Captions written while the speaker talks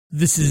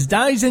This is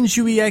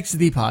Daizenshuu EX,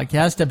 the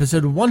podcast,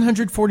 episode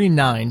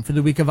 149 for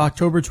the week of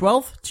October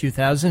 12th,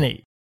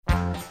 2008.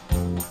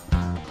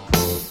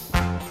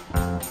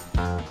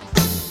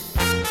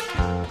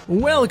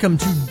 Welcome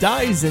to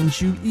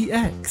Daizenshuu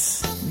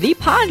EX, the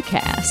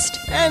podcast,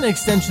 an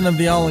extension of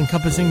the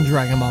all-encompassing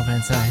Dragon Ball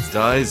fan site.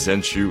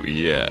 Daizenshuu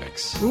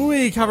EX.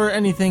 We cover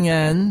anything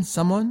and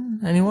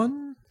someone,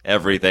 anyone,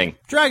 everything.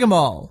 Dragon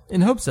Ball,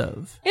 in hopes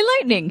of.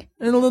 enlightening,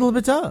 And a little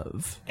bit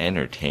of.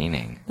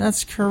 Entertaining.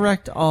 That's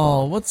correct,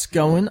 all. What's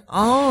going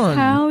on?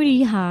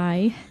 Howdy,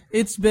 hi.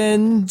 It's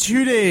been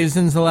 2 days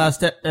since the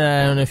last, I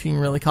don't know if you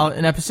can really call it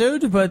an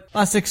episode, but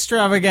last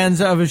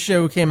extravaganza of a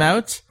show came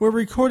out. We're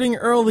recording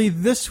early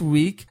this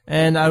week,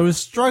 and I was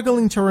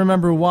struggling to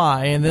remember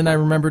why, and then I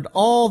remembered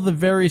all the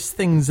various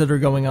things that are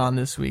going on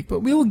this week,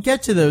 but we will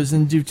get to those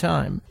in due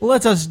time.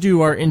 Let us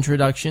do our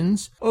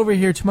introductions. Over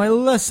here to my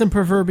less than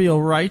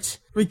proverbial right,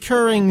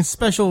 recurring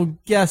special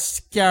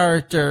guest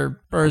character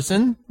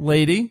person,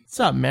 lady. What's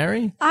up,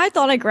 Mary? I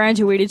thought I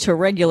graduated to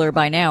regular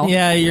by now.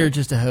 Yeah, you're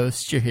just a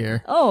host. You're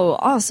here. Oh,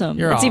 awesome.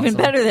 You're It's even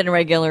awesome. better than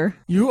regular,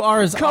 You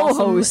are as Co-host.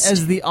 awesome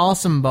as the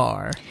Awesome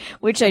Bar.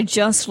 which I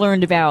just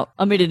learned about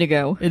a minute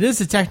ago. It is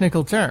a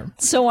technical term.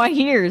 So I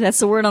hear that's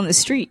the word on the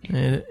street.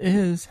 It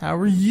is. How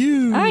are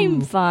you?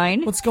 I'm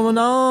fine. What's going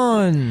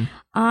on?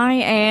 I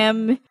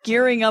am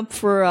gearing up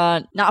for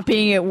not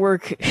being at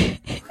work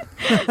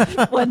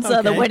once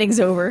the wedding's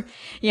over.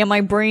 Yeah,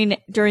 my brain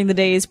during the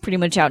day is pretty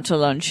much out to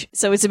lunch.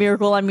 So it's a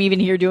miracle I'm even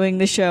here doing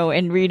the show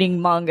and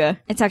reading manga.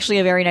 It's actually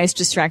a very nice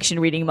distraction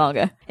reading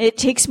manga. It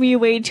takes me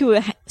away to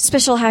a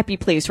special happy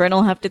place where I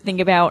don't have to think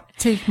about,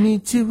 Take me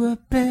to a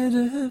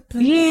better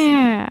place.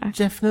 yeah.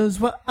 Jeff knows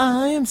what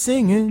I am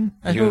singing.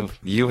 I hope.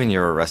 You and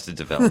your Arrested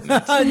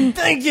Development.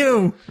 Thank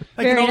you.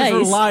 I Very can always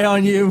nice. rely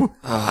on you.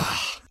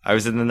 I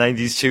was in the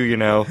 90s too, you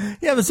know.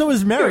 Yeah, but so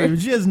is Mary.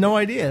 But she has no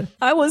idea.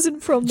 I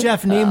wasn't from the-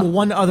 Jeff, name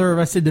one other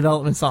Arrested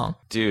Development song.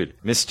 Dude,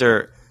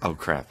 Mr. Oh,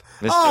 crap.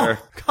 Mr.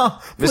 Oh,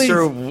 please.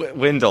 Mr.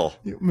 Wendell.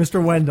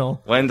 Mr.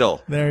 Wendell.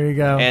 Wendell. There you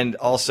go. And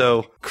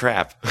also,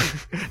 crap.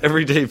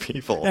 Everyday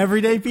people.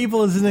 Everyday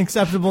people is an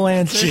acceptable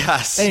answer.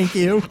 Yes. Thank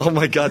you. Oh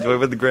my god, do I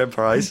win the grand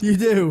prize? You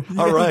do. You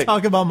All get to right.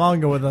 talk about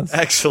manga with us.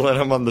 Excellent,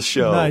 I'm on the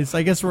show. Nice.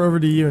 I guess we're over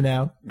to you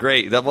now.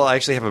 Great. Well, I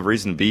actually have a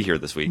reason to be here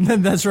this week.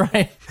 That's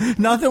right.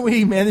 Not that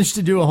we managed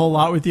to do a whole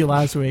lot with you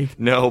last week.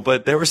 No,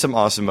 but there were some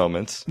awesome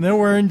moments. There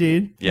were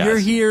indeed. Yes. You're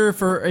here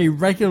for a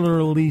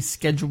regularly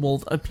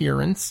scheduled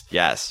appearance.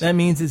 Yes. That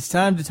means it's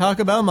time to talk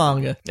about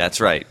manga. That's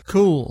right.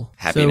 Cool.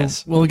 Happiness.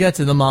 So we'll get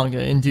to the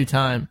manga in due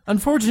time.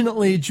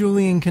 Unfortunately,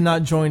 Julian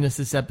cannot join us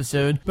this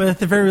episode, but at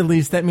the very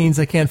least, that means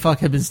I can't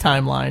fuck up his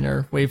timeline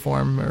or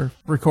waveform or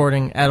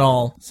recording at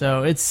all.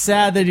 So it's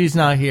sad that he's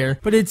not here,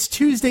 but it's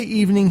Tuesday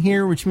evening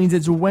here, which means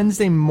it's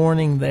Wednesday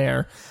morning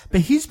there.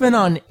 But he's been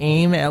on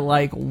AIM at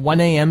like 1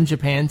 a.m.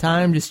 Japan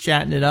time, just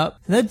chatting it up.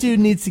 That dude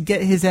needs to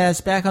get his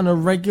ass back on a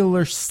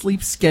regular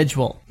sleep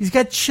schedule. He's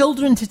got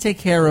children to take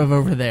care of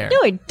over there.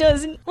 No, it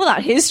doesn't. Well,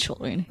 not his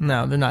children.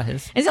 No, they're not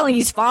his. It's not like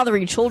he's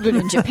fathering children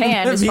in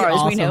Japan, as That'd be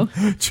far as we know.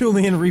 awesome.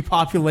 Julian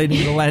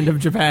repopulating the land of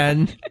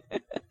Japan.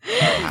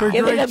 For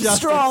Giving great them justice.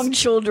 strong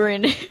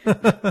children.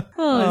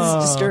 Oh,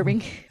 it's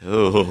disturbing.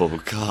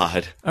 Oh,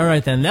 God. All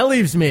right, then. That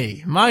leaves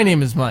me. My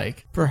name is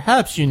Mike.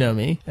 Perhaps you know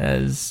me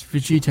as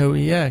Vegito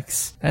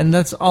EX. And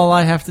that's all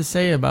I have to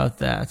say about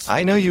that.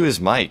 I know you as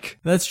Mike.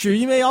 That's true.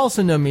 You may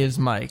also know me as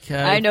Mike.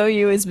 I know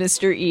you as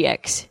Mr.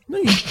 EX.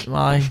 Well,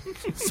 I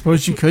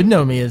suppose you could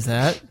know me as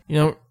that. You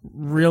don't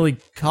really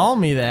call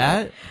me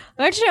that.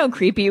 Imagine how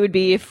creepy it would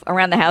be if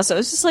around the house I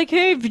was just like,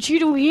 hey,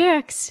 Vegito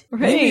EX. Or,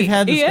 Maybe hey, we've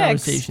had this EX.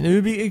 conversation. It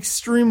would be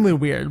extremely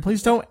weird.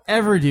 Please don't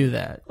ever do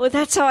that. Well,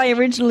 that's how I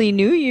originally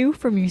knew you,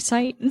 from your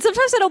site. And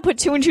sometimes I don't put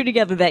two and two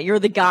together that you're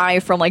the guy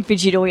from like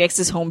Vegito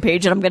EX's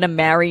homepage and I'm gonna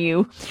marry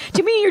you.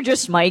 To me, you're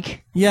just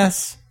Mike.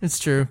 Yes, it's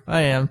true.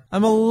 I am.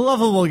 I'm a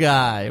lovable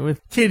guy with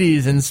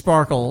kitties and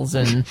sparkles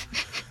and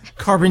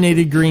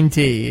carbonated green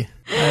tea.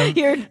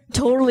 You're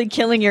totally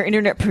killing your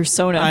internet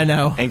persona. I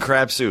know. And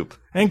crab soup.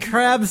 And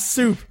crab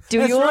soup. Do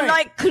That's you right.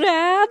 like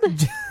crab?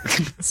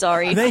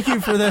 Sorry. Thank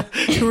you for the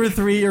 2 or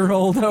 3 year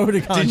old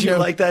Oticon Did you joke.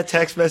 like that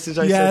text message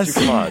I Yes.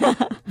 sent you? Come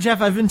on.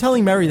 Jeff, I've been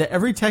telling Mary that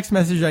every text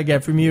message I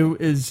get from you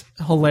is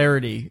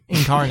hilarity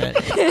incarnate.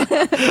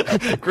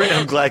 Great,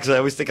 I'm glad, because I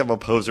always think I'm a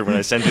poser when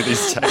I send you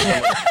these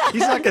texts.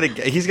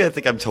 He's gonna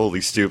think I'm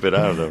totally stupid.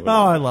 I don't know.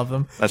 Oh, I love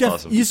them. That's Jeff,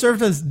 awesome. You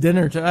served us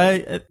dinner.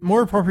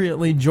 More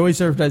appropriately, Joy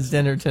served us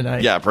dinner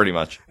tonight. Yeah, pretty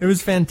much. It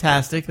was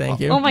fantastic. Thank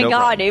you. Oh my No god,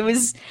 problem. it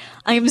was.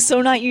 I am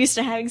so not used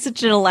to having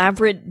such an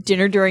elaborate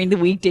dinner during the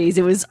weekdays.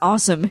 It was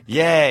awesome.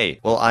 Yay!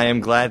 Well, I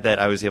am glad that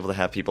I was able to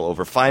have people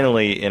over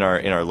finally in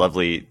our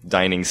lovely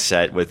dining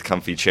set with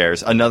comfy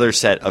chairs. Another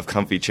set of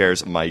comfy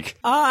chairs, Mike.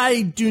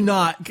 I do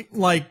not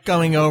like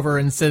going over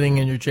and sitting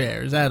in your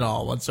chairs at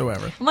all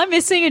whatsoever. Am I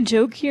missing a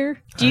joke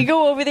here? Do you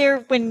go over there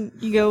when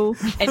you go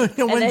and,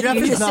 and when then Jeff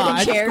you is just not,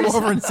 I sit in just chairs? go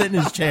over and sit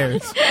in his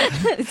chairs.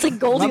 It's like Let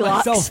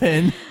Goldilocks. myself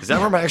in. Is that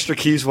where my extra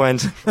keys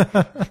went?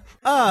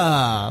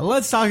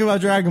 Let's talk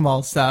about Dragon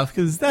Ball stuff,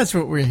 because that's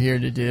what we're here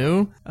to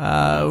do.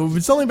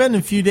 It's only been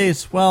a few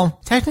days. Well,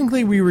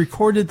 technically we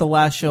recorded the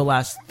last show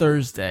last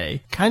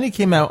Thursday. Kind of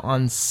came out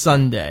on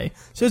Sunday.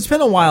 So it's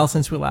been a while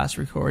since we last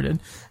recorded.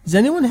 Does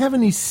anyone have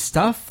any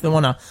stuff they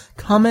want to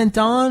comment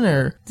on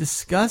or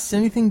discuss?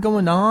 Anything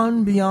going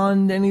on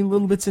beyond any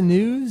little bits of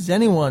news?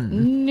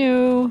 Anyone?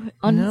 No,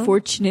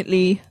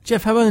 unfortunately.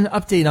 Jeff, how about an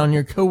update on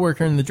your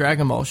coworker in the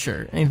Dragon Ball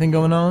shirt? Anything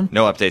going on?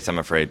 No updates, I'm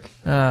afraid.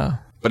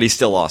 But he's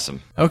still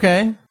awesome.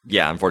 Okay.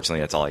 Yeah,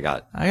 unfortunately, that's all I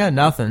got. I got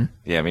nothing.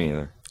 Yeah, me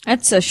neither.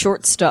 That's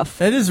short stuff.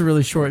 That is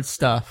really short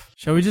stuff.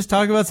 Shall we just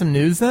talk about some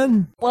news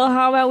then? Well,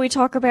 how about we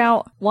talk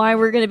about why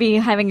we're going to be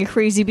having a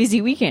crazy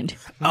busy weekend?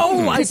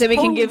 Oh, I so we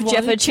can give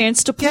Jeff a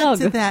chance to plug.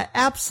 Get to that,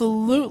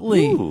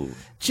 absolutely. Ooh.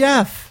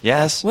 Jeff.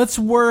 Yes? Let's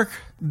work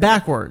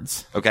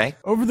backwards. Okay.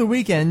 Over the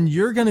weekend,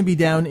 you're going to be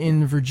down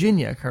in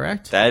Virginia,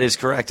 correct? That is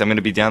correct. I'm going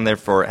to be down there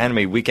for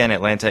Anime Weekend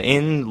Atlanta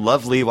in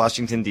lovely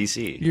Washington,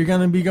 D.C. You're going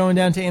to be going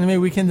down to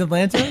Anime Weekend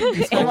Atlanta?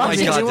 Oh my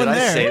god, did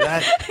I say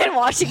that? In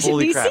Washington,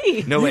 Holy crap.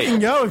 D.C. No, You wait. can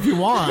go if you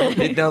want.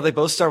 No, they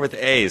both start with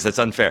A's. That's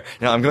unfair.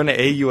 No, I'm going to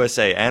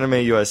AUSA, Anime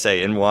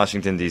USA in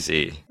Washington,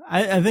 D.C.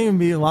 I think it would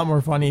be a lot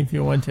more funny if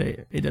you went to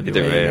AWA. again.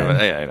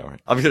 Yeah, I know.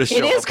 I'm going to show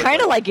It is up kind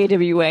of like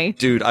AWA.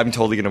 Dude, I'm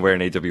totally going to wear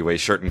an AWA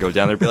shirt and go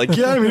down there and be like,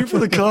 yeah, I'm here for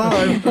the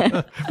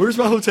con. Where's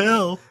my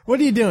hotel?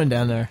 What are you doing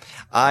down there?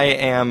 I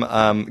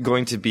am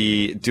going to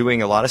be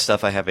doing a lot of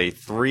stuff. I have a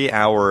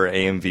 3-hour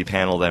AMV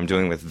panel that I'm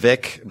doing with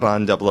Vic,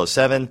 Bond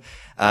 007.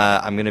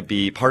 I'm going to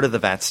be part of the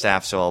VAT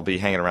staff, so I'll be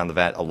hanging around the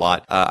VAT a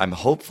lot. I'm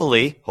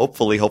hopefully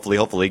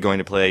going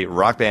to play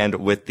Rock Band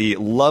with the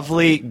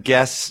lovely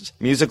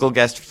musical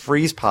guest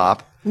Freeze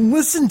Pop.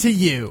 Listen to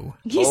you.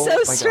 He's Oh so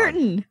my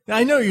certain.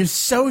 I know, you're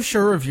so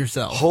sure of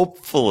yourself.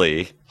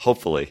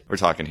 Hopefully, we're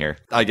talking here.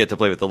 I get to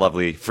play with the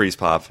lovely Freeze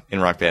Pop in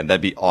Rock Band. That'd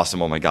be awesome.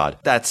 Oh my god.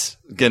 That's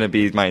gonna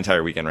be my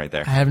entire weekend right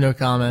there. I have no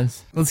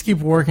comments. Let's keep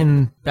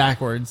working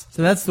backwards.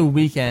 So that's the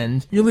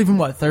weekend. You're leaving,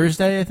 what,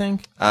 Thursday, I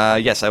think?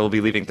 Yes, I will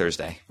be leaving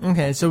Thursday.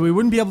 Okay, so we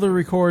wouldn't be able to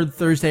record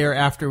Thursday or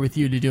after with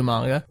you to do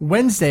manga.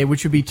 Wednesday,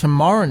 which would be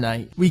tomorrow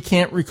night, we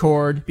can't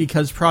record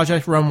because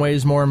Project Runway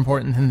is more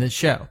important than this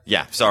show.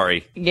 Yeah,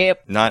 sorry.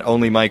 Yep. Not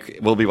only Mike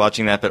will be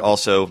watching that, but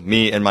also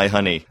me and my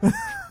honey.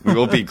 We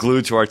will be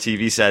glued to our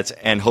TV sets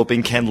and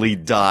hoping Ken Lee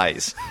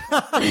dies.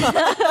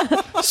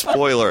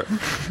 Spoiler.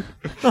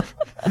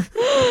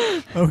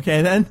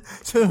 Okay, then.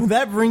 So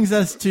that brings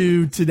us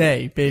to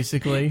today,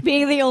 basically.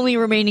 Being the only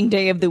remaining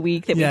day of the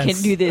week that Yes. we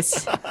can do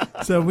this.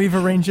 So we've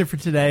arranged it for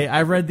today.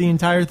 I read the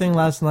entire thing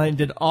last night,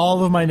 did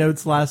all of my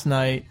notes last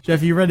night.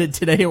 Jeff, you read it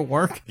today at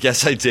work?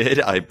 Yes, I did.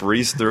 I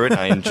breezed through it.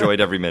 I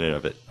enjoyed every minute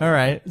of it. All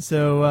right,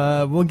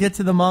 so we'll get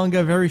to the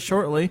manga very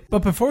shortly. But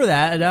before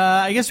that,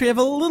 I guess we have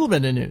a little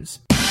bit of news.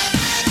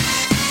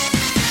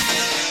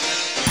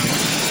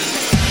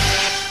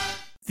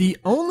 The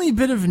only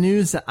bit of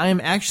news that I am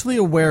actually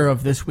aware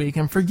of this week,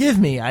 and forgive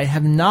me, I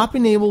have not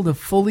been able to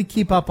fully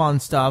keep up on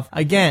stuff.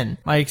 Again,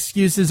 my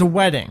excuse is a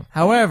wedding.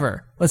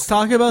 However, let's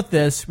talk about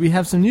this. We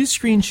have some new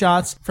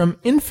screenshots from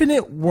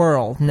Infinite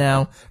World.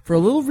 Now, for a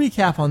little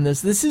recap on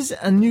this, this is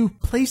a new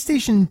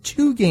PlayStation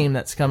 2 game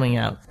that's coming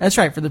out. That's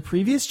right, for the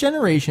previous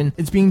generation,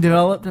 it's being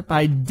developed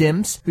by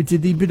Dimps, who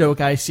did the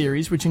Budokai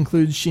series, which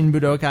includes Shin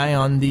Budokai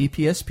on the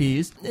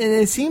PSPs. And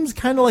it seems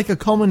kind of like a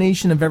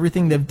culmination of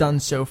everything they've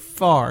done so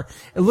far.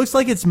 It looks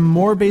like it's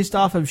more based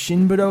off of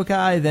Shin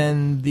Budokai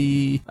than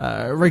the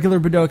regular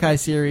Budokai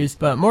series,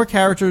 but more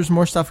characters,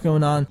 more stuff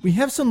going on. We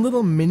have some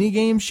little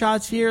mini-game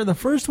shots here. The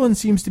first one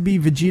seems to be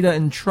Vegeta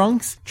and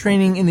Trunks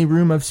training in the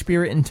Room of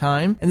Spirit and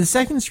Time. And the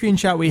second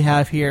screenshot we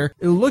have here,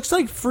 it looks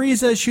like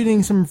Frieza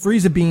shooting some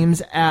Frieza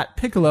beams at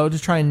Piccolo to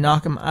try and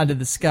knock him out of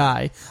the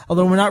sky.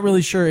 Although we're not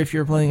really sure if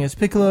you're playing as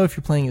Piccolo, if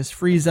you're playing as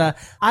Frieza.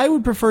 I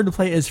would prefer to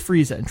play as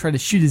Frieza and try to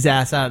shoot his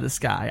ass out of the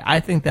sky. I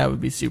think that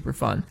would be super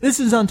fun. This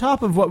is on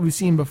top of what we've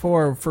seen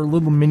before for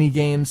little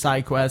mini-game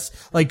side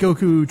quests, like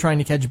Goku trying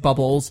to catch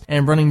bubbles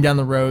and running down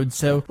the road.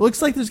 So it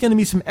looks like there's going to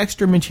be some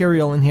extra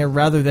material in here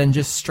rather than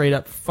just straight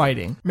up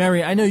fighting.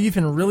 Mary, I know you've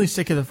been really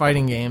sick of the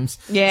fighting games.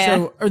 Yeah.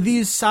 So are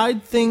these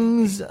side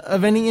things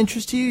of any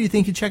interest to you? You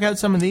think you'd check out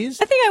some of these?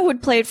 I think I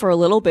would play it for a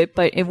little bit,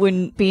 but it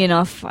wouldn't be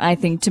enough, I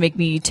think, to make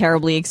me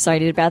terribly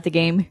excited about the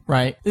game.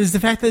 Right. Does the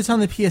fact that it's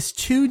on the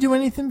PS2 do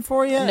anything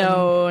for you?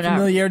 No, And not-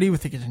 familiarity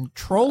with the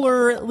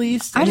controller, at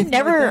least? Anything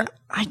like that?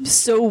 I'm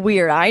so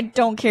weird. I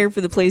don't care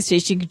for the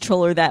PlayStation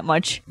controller that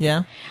much.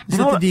 Yeah? Is it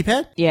the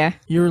D-pad? Yeah.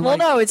 You're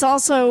No, it's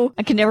also,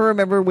 I can never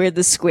remember where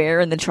the square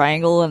and the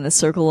triangle and the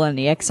circle and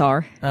the X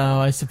are. Oh,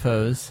 I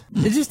suppose.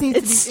 It just needs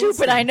to be It's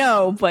stupid, I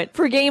know, but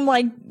for a game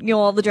like,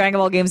 all the Dragon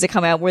Ball games that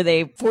come out where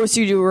they force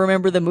you to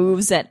remember the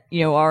moves that,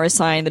 are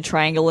assigned the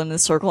triangle and the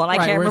circle, and I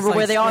can't remember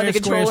where they are in the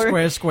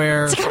controller.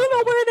 Square. It's like, I don't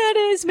know where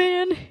that is,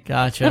 man.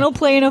 Gotcha. I don't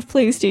play enough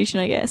PlayStation,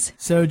 I guess.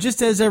 So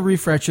just as a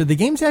refresher, the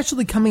game's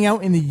actually coming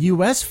out in the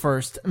US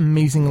first,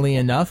 amazingly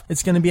enough.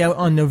 It's going to be out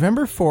on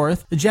November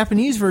 4th. The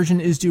Japanese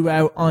version is due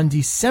out on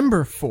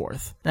December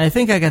 4th. And I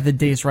think I got the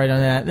dates right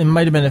on that. There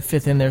might have been a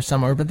 5th in there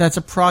somewhere, but that's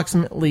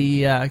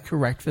approximately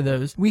correct for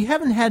those. We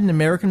haven't had an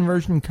American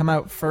version come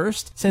out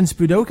first since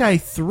Budokai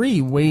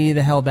 3 way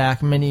the hell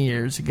back many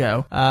years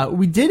ago.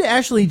 We did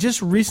actually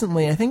just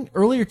recently, I think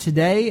earlier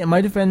today, it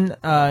might have been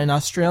an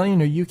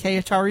Australian or UK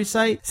Atari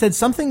site, said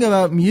something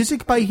about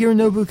music by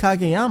Hironobu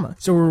Kageyama.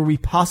 So were we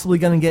possibly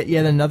going to get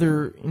yet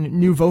another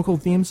new vocal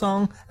theme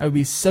song? I would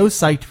be so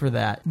psyched for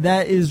that.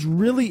 That is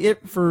really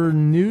it for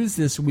news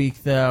this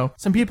week, though.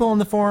 Some people on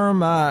the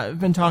forum have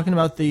been talking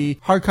about the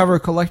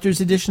hardcover collector's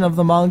edition of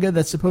the manga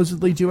that's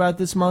supposedly due out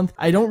this month.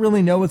 I don't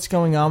really know what's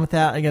going on with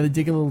that. I got to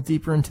dig a little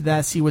deeper into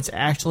that, see what's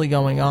actually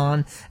going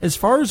on. As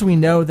far as we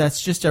know,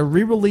 that's just a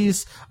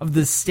re-release of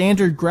the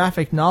standard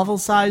graphic novel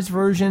size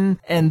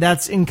version, and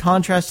that's in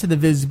contrast to the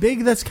Viz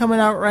Big that's coming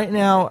out right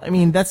now. I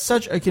mean, that's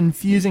such a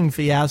confusing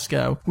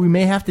fiasco. We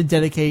may have to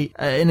dedicate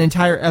an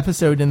entire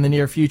episode in the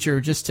near future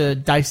just to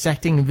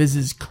dissecting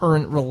Viz's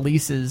current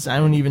releases. I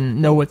don't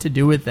even know what to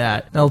do with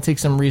that. That'll take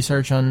some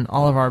research on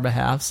all of our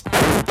behalves.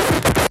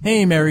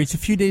 Hey, Mary, it's a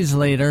few days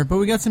later, but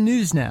we got some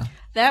news now.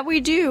 That we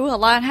do. A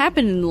lot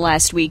happened in the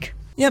last week.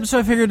 Yep, so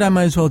I figured I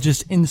might as well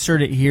just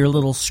insert it here, a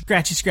little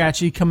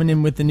scratchy coming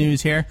in with the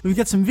news here. We've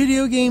got some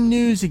video game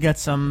news, we got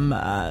some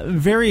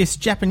various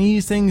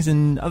Japanese things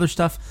and other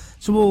stuff,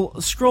 so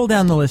we'll scroll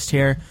down the list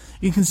here.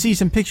 You can see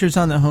some pictures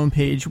on the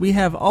homepage. We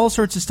have all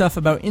sorts of stuff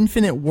about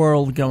Infinite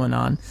World going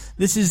on.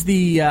 This is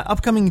the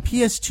upcoming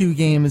PS2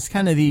 game. It's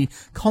kind of the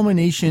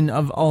culmination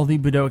of all the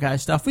Budokai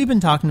stuff. We've been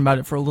talking about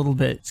it for a little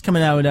bit. It's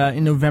coming out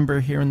in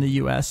November here in the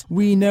US.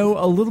 We know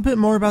a little bit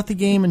more about the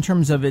game in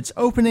terms of its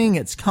opening,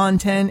 its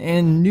content,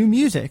 and new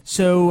music.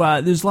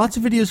 So there's lots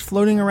of videos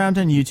floating around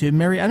on YouTube.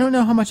 Mary, I don't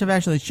know how much I've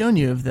actually shown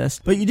you of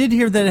this, but you did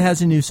hear that it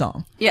has a new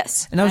song.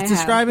 Yes, and I was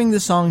describing the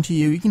song to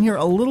you. You can hear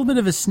a little bit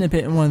of a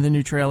snippet in one of the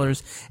new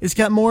trailers. It's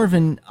got more of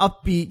an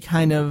upbeat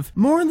kind of,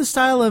 more in the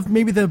style of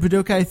maybe the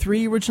Budokai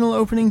 3 original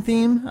opening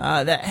theme,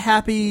 that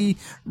happy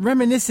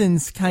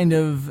reminiscence kind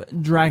of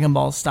Dragon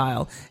Ball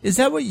style. Is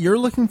that what you're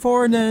looking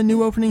for in a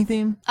new opening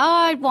theme?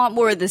 I'd want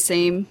more of the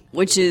same,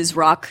 which is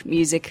rock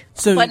music.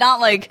 But not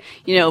like,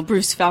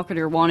 Bruce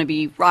Falconer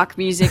wannabe rock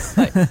music,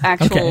 but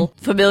actual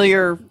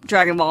familiar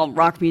Dragon Ball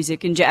rock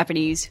music in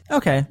Japanese.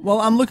 Okay,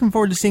 well, I'm looking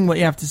forward to seeing what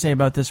you have to say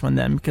about this one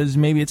then, because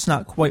maybe it's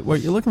not quite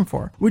what you're looking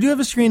for. We do have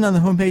a screen on the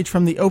homepage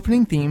from the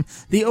opening theme.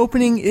 The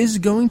opening is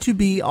going to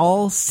be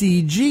all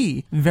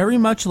CG, very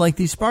much like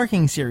the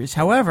Sparking series.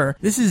 However,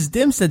 this is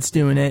Dims that's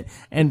doing it,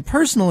 and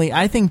personally,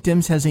 I think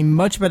Dims has a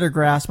much better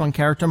grasp on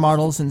character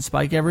models than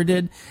Spike ever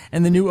did,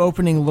 and the new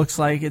opening looks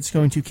like it's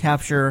going to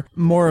capture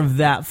more of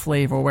that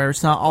flavor, where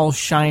it's not all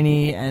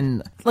shiny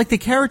and like the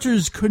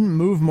characters couldn't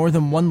move more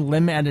than one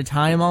limb at a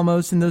time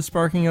almost in those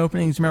Sparking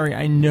openings. Mary,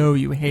 I know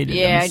you hated them so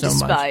much. Yeah, I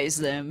despise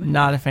them.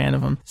 Not a fan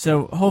of them.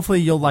 So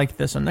hopefully you'll like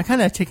this one. I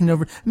kind of taken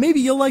over.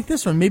 Maybe you'll like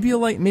this one. Maybe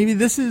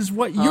this is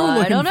what you're looking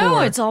for. I don't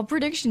know. It's all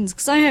predictions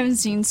because I haven't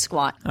seen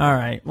squat. All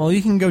right. Well,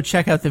 you can go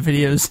check out the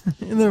videos.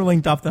 They're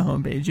linked off the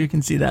homepage. You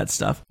can see that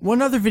stuff.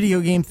 One other video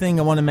game thing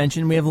I want to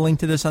mention, we have a link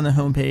to this on the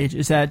homepage,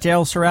 is that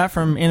Daryl Surratt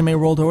from Anime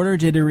World Order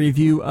did a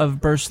review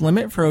of Burst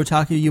Limit for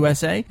Otaku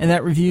USA, and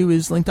that review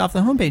is linked off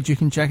the homepage. You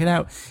can check it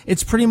out.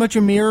 It's pretty much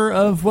a mirror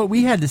of what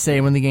we had to say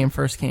when the game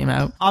first came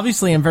out.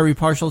 Obviously, I'm very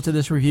partial to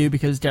this review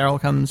because Daryl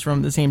comes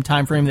from the same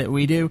time frame that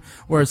we do,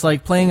 where it's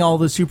like playing all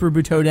the Super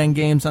Butoden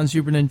games on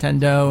Super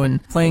Nintendo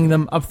and playing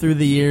them up through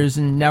the years,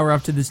 and now we're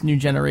up to this new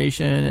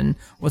generation and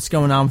what's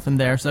going on with them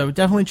there. So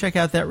definitely check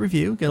out that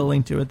review. Get a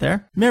link to it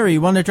there. Mary,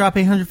 you want to drop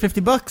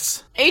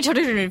 $850?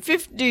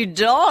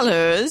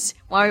 $850?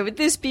 Why would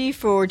this be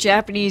for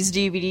Japanese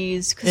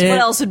DVDs? Because what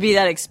else would be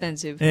that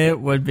expensive? It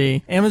would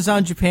be.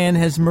 Amazon Japan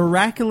has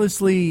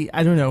miraculously,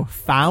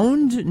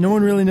 found? No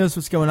one really knows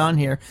what's going on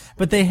here.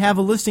 But they have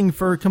a listing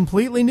for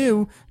completely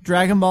new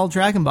Dragon Ball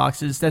Dragon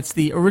Boxes. That's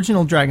the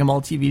original Dragon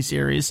Ball TV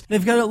series.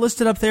 They've got it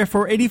listed up there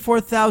for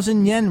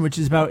 84,000 yen, which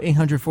is about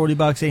 $840,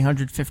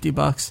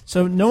 $850.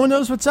 So no one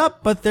knows what's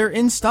up, but they're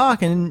in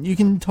stock and you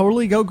can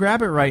totally go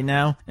grab it right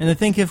now. And I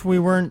think if we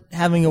weren't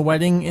having a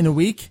wedding in a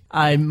week,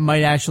 I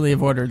might actually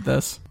have ordered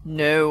this.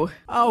 No.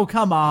 Oh,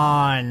 come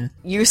on.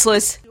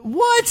 Useless.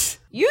 What?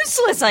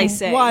 Useless, I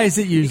say. Why is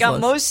it useless? We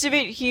got most of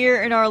it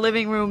here in our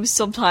living room,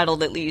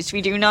 subtitled at least.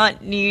 We do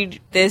not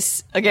need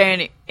this,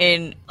 again,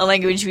 in a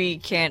language we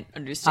can't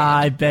understand.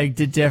 I beg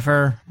to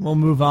differ. We'll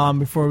move on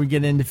before we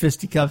get into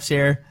fisticuffs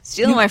here.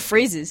 Stealing my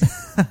phrases.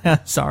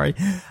 Sorry.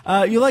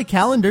 You like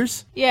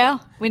calendars? Yeah,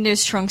 when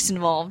there's trunks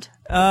involved.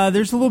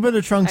 There's a little bit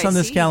of trunks on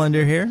this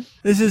calendar here.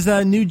 This is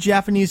a new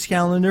Japanese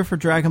calendar for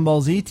Dragon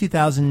Ball Z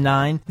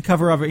 2009. The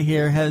cover of it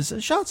here has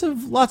shots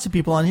of lots of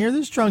people on here.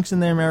 There's trunks in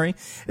there, Mary.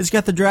 It's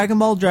got the Dragon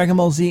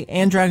Ball Z,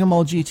 and Dragon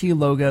Ball GT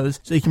logos,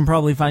 so you can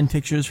probably find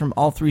pictures from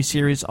all three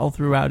series all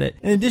throughout it.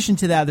 In addition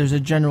to that, there's a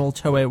general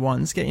Toei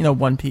one. It's got,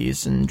 One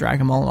Piece and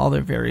Dragon Ball and all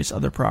their various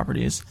other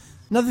properties.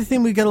 Another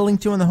thing we got a link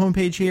to on the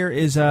homepage here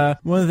is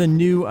one of the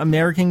new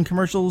American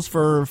commercials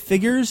for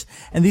figures,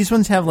 and these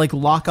ones have like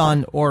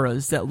lock-on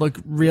auras that look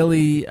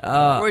really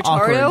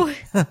Retardo?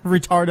 awkward.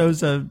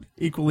 Retardo's a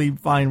equally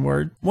fine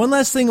word. One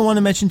last thing I want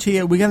to mention to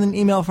you, we got an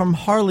email from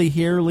Harley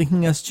here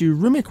linking us to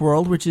Rumik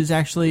World, which is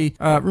actually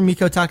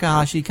Rumiko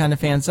Takahashi kind of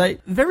fan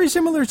site. Very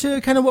similar to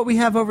kind of what we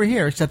have over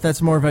here, except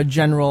that's more of a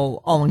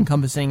general,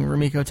 all-encompassing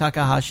Rumiko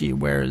Takahashi,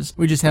 whereas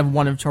we just have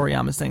one of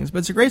Toriyama's things. But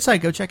it's a great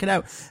site. Go check it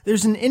out.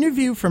 There's an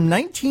interview from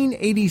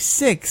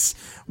 1986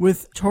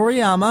 with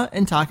Toriyama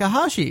and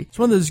Takahashi. It's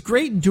one of those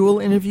great dual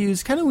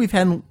interviews, kind of we've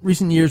had in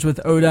recent years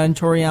with Oda and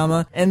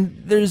Toriyama,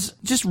 and there's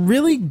just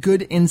really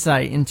good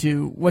insight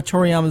into what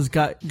Toriyama's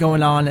got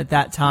going on at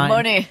that time.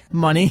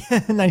 Money,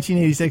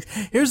 1986.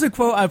 Here's a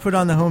quote I put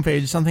on the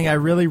homepage, something I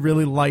really,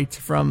 really liked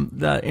from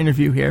the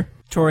interview here.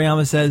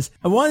 Toriyama says,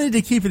 I wanted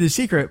to keep it a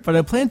secret, but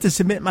I planned to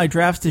submit my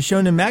drafts to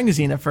Shonen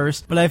Magazine at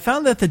first, but I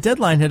found that the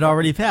deadline had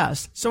already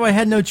passed, so I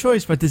had no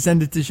choice but to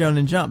send it to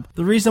Shonen Jump.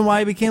 The reason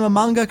why I became a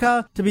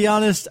mangaka? To be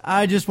honest,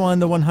 I just won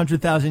the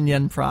 100,000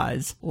 yen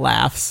prize.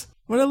 Laughs.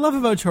 What I love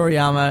about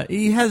Toriyama,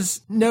 he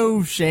has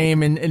no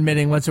shame in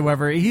admitting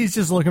whatsoever. He's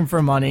just looking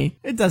for money.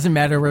 It doesn't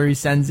matter where he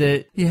sends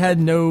it. He had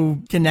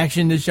no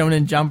connection to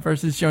Shonen Jump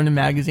versus Shonen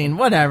Magazine.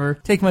 Whatever.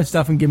 Take my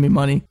stuff and give me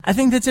money. I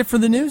think that's it for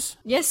the news.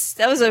 Yes,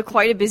 that was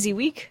quite a busy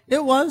week.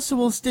 It was, so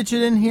we'll stitch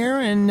it in here,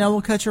 and now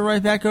we'll cut you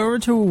right back over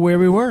to where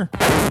we were.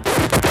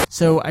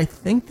 So I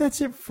think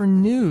that's it for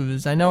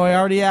news. I know I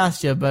already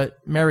asked you, but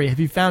Mary, have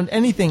you found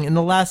anything in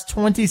the last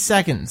 20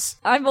 seconds?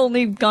 I've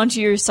only gone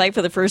to your site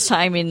for the first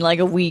time in like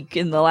a week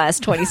in the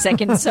last 20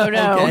 seconds, so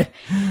no. Okay.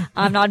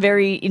 I'm not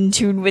very in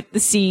tune with the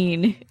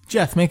scene.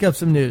 Jeff, make up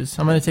some news.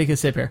 I'm going to take a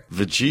sip here.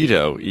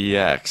 Vegito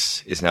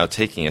EX is now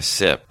taking a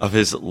sip of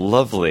his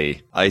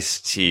lovely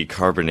iced tea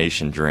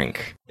carbonation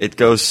drink. It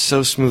goes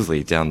so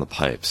smoothly down the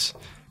pipes.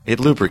 It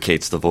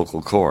lubricates the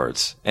vocal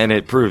cords, and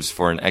it proves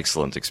for an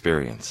excellent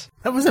experience.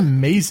 That was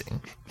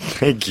amazing.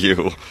 Thank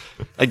you.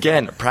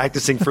 Again,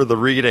 practicing for the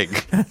reading.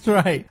 That's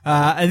right.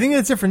 I think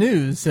that's it for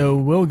news, so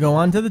we'll go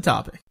on to the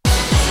topic.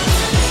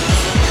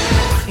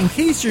 In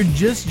case you're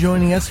just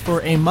joining us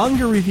for a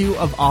manga review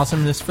of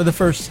awesomeness for the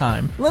first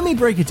time, let me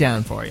break it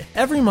down for you.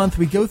 Every month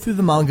we go through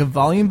the manga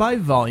volume by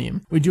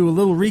volume, we do a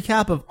little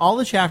recap of all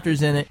the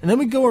chapters in it, and then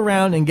we go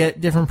around and get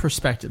different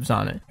perspectives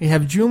on it. We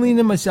have Julian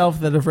and myself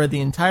that have read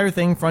the entire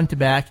thing front to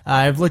back.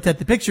 I've looked at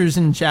the pictures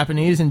in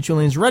Japanese, and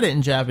Julian's read it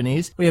in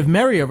Japanese. We have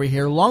Mary over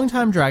here,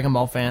 longtime Dragon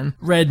Ball fan,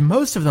 read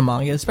most of the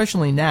manga,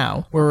 especially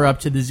now, where we're up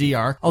to the Z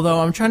arc. Although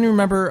I'm trying to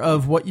remember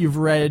of what you've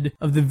read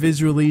of the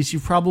Viz release.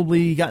 You've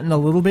probably gotten a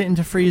little bit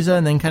into Frieza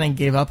and then kind of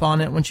gave up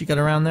on it once you got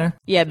around there.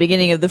 Yeah,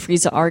 beginning of the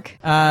Frieza arc.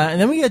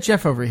 And then we got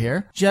Jeff over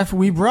here. Jeff,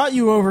 we brought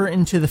you over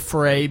into the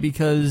fray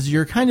because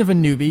you're kind of a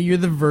newbie. You're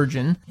the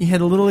virgin. You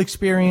had a little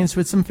experience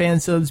with some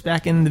fan subs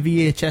back in the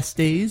VHS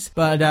days,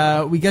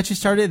 but we got you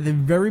started at the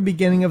very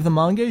beginning of the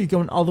manga. You're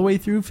going all the way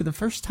through for the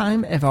first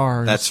time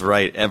ever. That's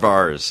right,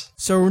 evars.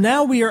 So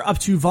now we are up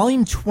to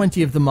volume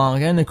 20 of the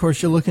manga, and of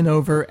course you're looking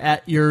over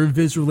at your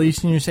Viz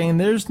release and you're saying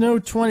there's no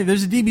 20,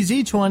 there's a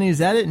DBZ 20, is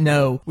that it?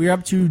 No. We're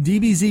up to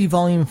DBZ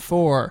volume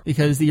 4,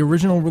 because the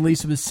original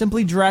release was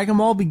simply Dragon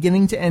Ball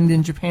beginning to end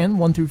in Japan,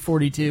 1 through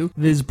 42.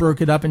 Viz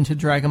broke it up into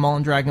Dragon Ball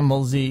and Dragon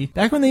Ball Z.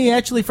 Back when they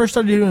actually first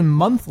started doing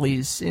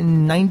monthlies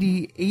in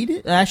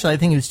 98, actually I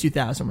think it was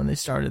 2000 when they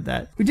started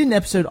that. We did an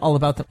episode all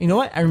about them. You know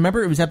what? I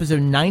remember it was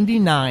episode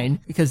 99,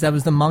 because that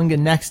was the Manga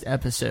Next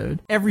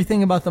episode.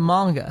 Everything about the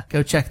manga.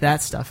 Go check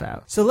that stuff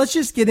out. So let's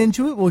just get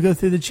into it. We'll go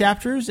through the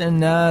chapters,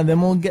 and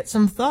then we'll get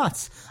some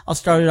thoughts. I'll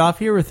start it off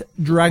here with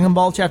Dragon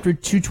Ball chapter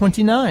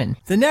 229.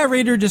 The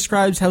narrator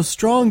describes how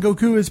strong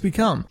Goku has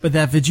become, but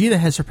that Vegeta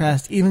has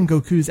surpassed even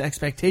Goku's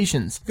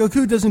expectations.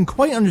 Goku doesn't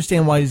quite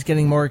understand why he's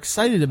getting more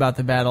excited about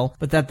the battle,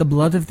 but that the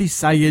blood of the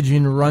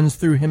Saiyajin runs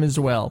through him as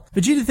well.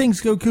 Vegeta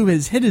thinks Goku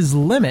has hit his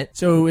limit,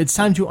 so it's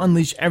time to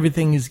unleash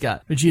everything he's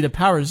got. Vegeta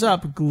powers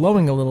up,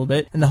 glowing a little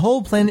bit, and the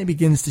whole planet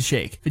begins to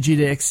shake.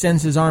 Vegeta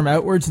extends his arm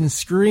outwards and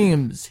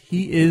screams.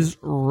 He is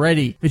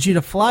ready.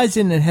 Vegeta flies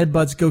in and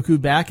headbutts Goku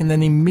back, and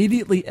then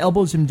immediately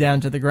elbows him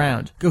down to the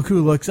ground.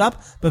 Goku looks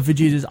up, but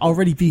Vegeta's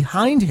already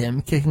behind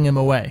him, kicking him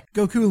away.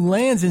 Goku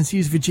lands and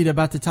sees Vegeta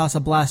about to toss a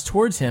blast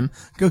towards him.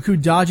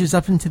 Goku dodges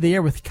up into the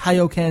air with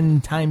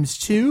Kaioken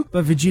 ×2,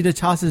 but Vegeta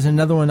tosses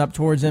another one up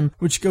towards him,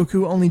 which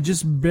Goku only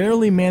just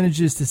barely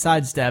manages to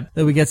sidestep,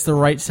 though he gets the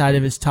right side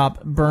of his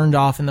top burned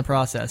off in the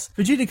process.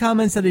 Vegeta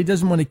comments that he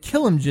doesn't want to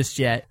kill him just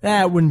yet.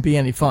 That wouldn't be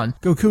any fun.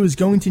 Goku is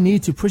going to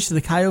need to push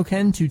the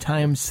Kaioken to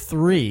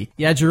 ×3.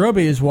 Yajirobe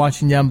is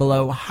watching down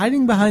below,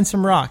 hiding behind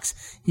some rocks.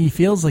 He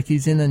feels like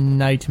he's in a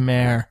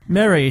nightmare.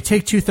 Mary,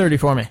 take 230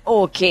 for me.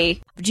 Ok.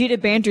 okay.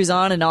 Vegeta banters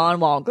on and on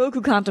while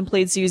Goku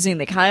contemplates using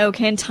the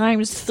Kaioken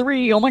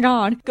 ×3. Oh my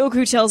god.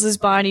 Goku tells his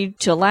body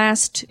to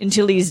last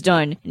until he's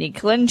done, and he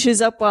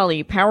clenches up while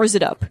he powers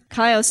it up.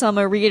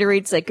 Kaio-sama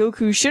reiterates that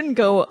Goku shouldn't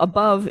go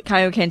above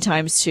Kaioken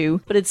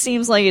 ×2, but it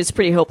seems like it's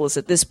pretty hopeless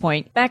at this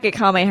point. Back at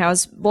Kame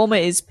House, Bulma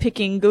is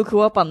picking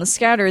Goku up on the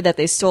scatter that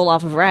they stole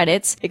off of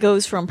Raditz. It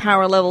goes from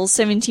power level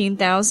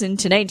 17,000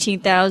 to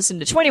 19,000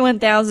 to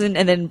 21,000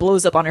 and then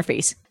blows up on her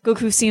face.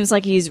 Goku seems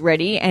like he's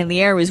ready, and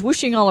the air is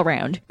whooshing all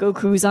around.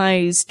 Goku's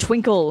eyes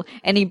twinkle,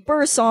 and he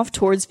bursts off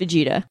towards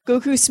Vegeta.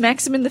 Goku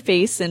smacks him in the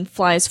face and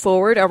flies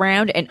forward,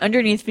 around, and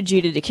underneath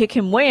Vegeta to kick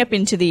him way up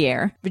into the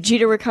air.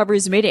 Vegeta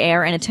recovers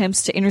mid-air and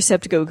attempts to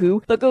intercept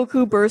Goku, but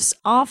Goku bursts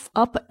off,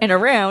 up, and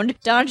around,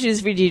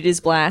 dodges Vegeta's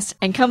blast,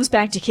 and comes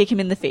back to kick him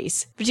in the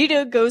face.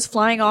 Vegeta goes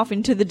flying off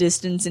into the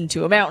distance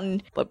into a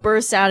mountain, but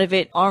bursts out of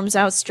it, arms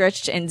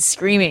outstretched and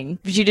screaming.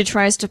 Vegeta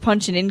tries to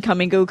punch an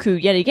incoming Goku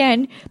yet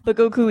again, but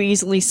Goku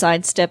easily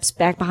sidesteps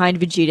back behind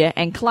Vegeta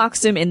and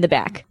clocks him in the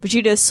back.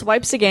 Vegeta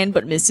swipes again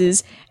but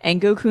misses,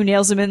 and Goku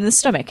nails him in the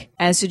stomach.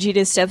 As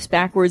Vegeta steps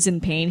backwards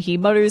in pain, he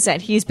mutters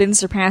that he's been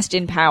surpassed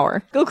in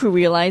power. Goku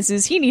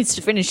realizes he needs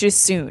to finish this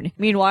soon.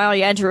 Meanwhile,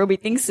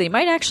 Yajirobe thinks they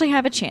might actually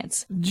have a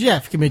chance.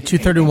 Jeff, give me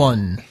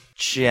 231.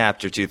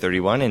 Chapter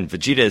 231, and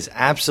Vegeta is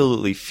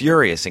absolutely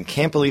furious and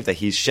can't believe that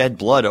he's shed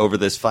blood over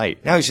this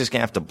fight. Now he's just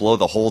gonna have to blow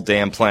the whole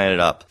damn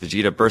planet up.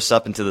 Vegeta bursts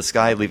up into the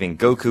sky, leaving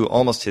Goku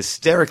almost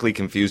hysterically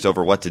confused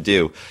over what to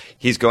do.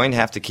 He's going to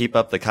have to keep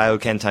up the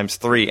Kaioken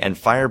 ×3 and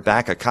fire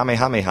back a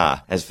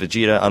Kamehameha. As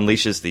Vegeta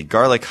unleashes the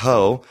Garlic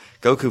Ho,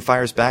 Goku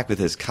fires back with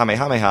his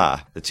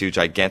Kamehameha. The two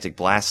gigantic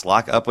blasts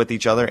lock up with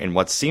each other in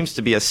what seems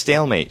to be a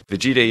stalemate.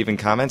 Vegeta even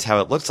comments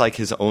how it looks like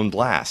his own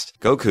blast.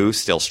 Goku,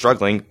 still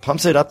struggling,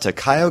 pumps it up to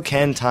Kaioken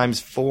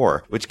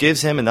 ×4, which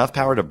gives him enough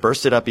power to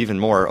burst it up even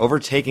more,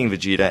 overtaking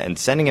Vegeta and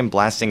sending him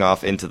blasting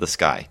off into the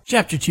sky.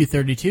 Chapter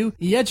 232,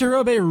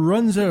 Yajirobe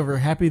runs over,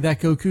 happy that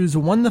Goku's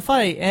won the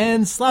fight,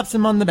 and slaps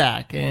him on the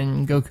back,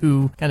 and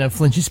Goku kind of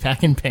flinches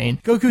back in pain.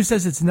 Goku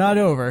says it's not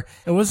over.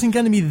 It wasn't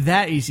going to be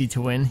that easy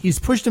to win. He's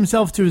pushed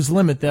himself to his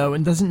limit, though,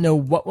 and doesn't know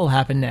what will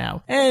happen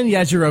now. And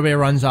Yajirobe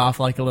runs off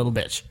like a little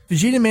bitch.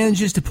 Vegeta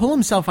manages to pull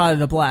himself out of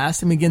the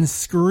blast and begins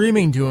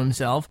screaming to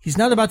himself. He's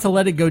not about to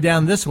let it go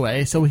down this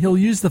way, so he'll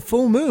use the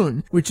full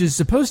moon, which is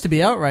supposed to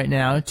be out right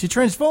now, to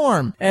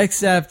transform.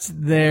 Except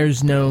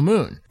there's no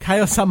moon.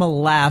 Kaio-sama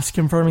laughs,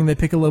 confirming that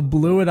Piccolo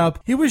blew it up.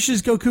 He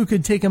wishes Goku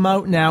could take him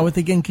out now with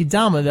the Genki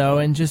Dama, though,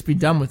 and just be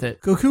done with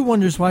it. Goku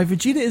wonders why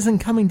Vegeta isn't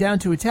coming down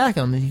to attack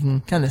him. He can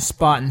kind of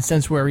spot and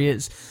sense where he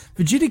is.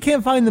 Vegeta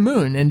can't find the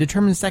moon and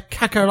determines that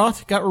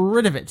Kakarot got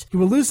rid of it. He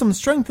will lose some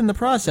strength in the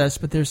process,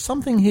 but there's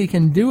something he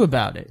can do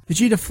about it.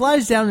 Vegeta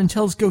flies down and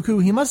tells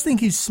Goku he must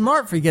think he's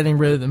smart for getting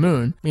rid of the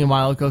moon.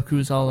 Meanwhile,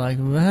 Goku's all like,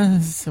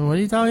 what are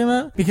you talking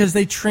about? Because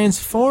they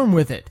transform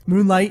with it.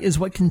 Moonlight is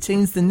what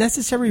contains the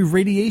necessary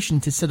radiation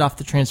to set off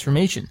the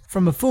transformation.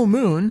 From a full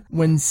moon,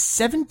 when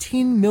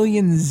 17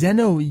 million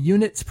Zeno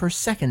units per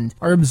second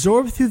are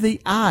absorbed through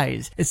the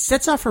eyes, it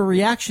sets off a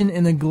reaction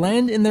in a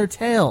gland in their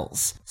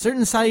tails.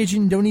 Certain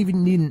Saiyajin don't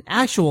even need an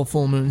actual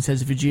full moon,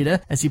 says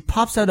Vegeta, as he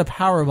pops out a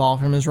power ball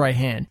from his right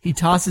hand. He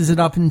tosses it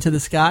up into the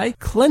sky,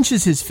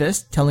 clenches his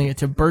fist, telling it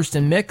to burst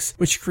and mix,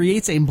 which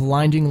creates a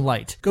blinding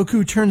light.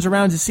 Goku turns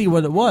around to see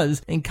what it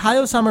was, and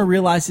Kaio-sama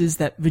realizes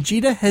that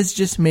Vegeta has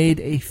just made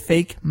a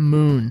fake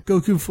moon.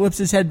 Goku flips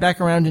his head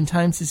back around in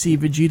time to see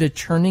Vegeta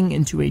turning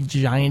into a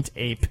giant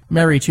ape.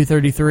 Mary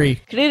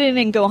 233.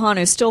 Krillin and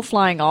Gohan are still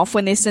flying off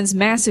when they sense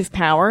massive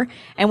power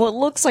and what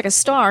looks like a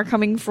star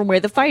coming from where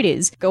the fight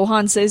is.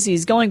 Gohan says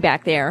he's going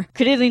back there.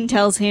 Krillin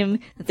tells him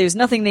that there's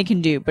nothing they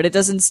can do, but it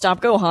doesn't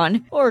stop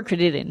Gohan or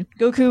Krillin.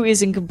 Goku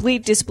is in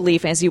complete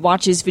disbelief as he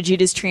watches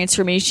Vegeta's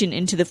transformation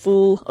into the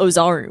full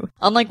Ozaru.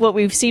 Unlike what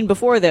we've seen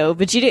before, though,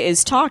 Vegeta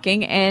is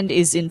talking and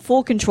is in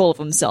full control of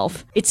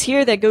himself. It's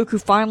here that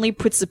Goku finally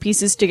puts the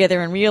pieces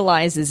together and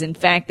realizes, in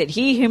fact, that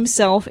he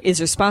himself is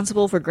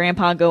responsible for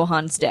Grandpa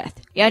Gohan's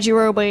death.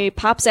 Yajirobe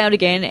pops out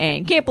again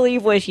and can't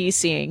believe what he's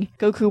seeing.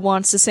 Goku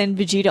wants to send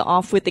Vegeta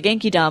off with the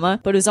Genki Dama,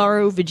 but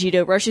Ozaru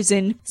Vegeta rushes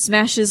in,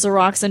 smashes the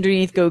rocks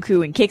underneath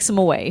Goku, and kicks him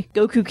away.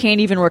 Goku can't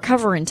even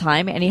recover in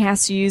time, and he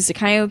has to use the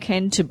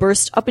Kaioken to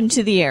burst up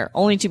into the air,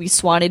 only to be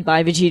swatted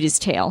by Vegeta's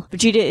tail.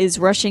 Vegeta is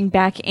rushing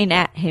back in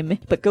at him,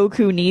 but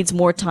Goku needs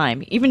more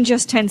time, even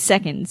just 10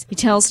 seconds. He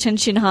tells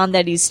Tenshinhan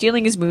that he's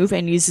stealing his move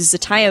and uses the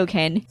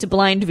Kaioken to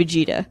blind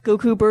Vegeta.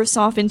 Goku bursts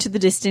off into the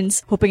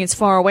distance, hoping it's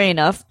far away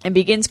enough, and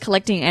begins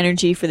collecting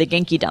energy for the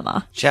Genki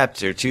Dama.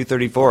 Chapter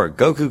 234.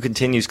 Goku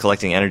continues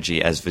collecting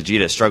energy as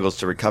Vegeta struggles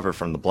to recover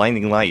from the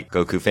blinding light.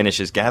 Goku finishes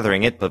finishes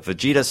gathering it, but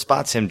Vegeta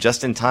spots him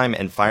just in time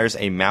and fires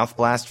a mouth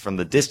blast from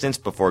the distance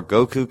before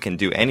Goku can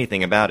do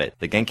anything about it.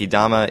 The Genki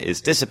Dama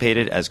is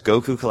dissipated as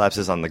Goku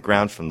collapses on the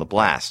ground from the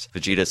blast.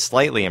 Vegeta's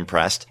slightly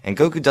impressed, and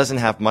Goku doesn't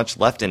have much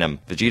left in him.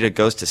 Vegeta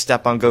goes to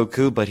step on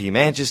Goku, but he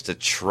manages to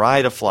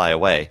try to fly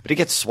away, but he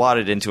gets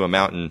swatted into a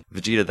mountain.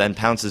 Vegeta then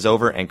pounces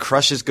over and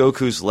crushes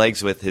Goku's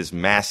legs with his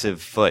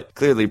massive foot,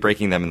 clearly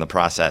breaking them in the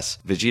process.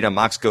 Vegeta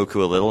mocks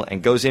Goku a little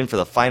and goes in for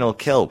the final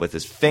kill with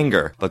his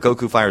finger, but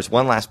Goku fires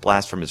one last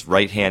blast from his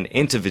right hand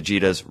into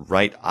Vegeta's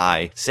right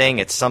eye, saying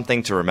it's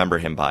something to remember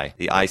him by.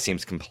 The eye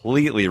seems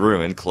completely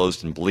ruined,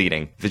 closed and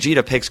bleeding.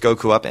 Vegeta picks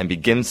Goku up and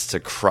begins to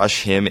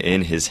crush him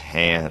in his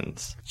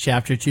hands.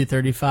 Chapter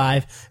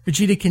 235.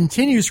 Vegeta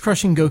continues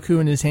crushing Goku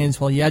in his hands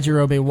while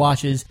Yajirobe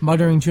watches,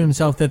 muttering to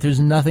himself that there's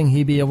nothing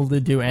he'd be able to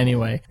do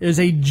anyway. There's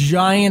a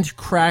giant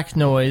crack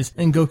noise,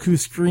 and Goku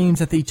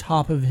screams at the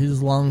top of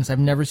his lungs. I've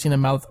never seen a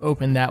mouth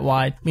open that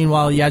wide.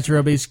 Meanwhile,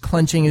 Yajirobe's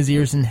clenching his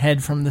ears and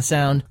head from the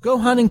sound.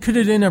 Gohan and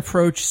Kuririn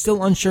approach,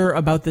 still unsure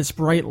about this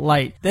bright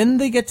light. Then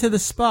they get to the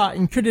spot,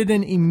 and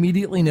Kuririn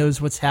immediately knows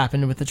what's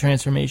happened with the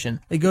transformation.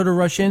 They go to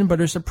rush in,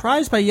 but are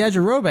surprised by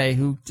Yajirobe,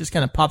 who just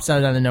kind of pops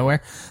out of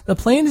nowhere. The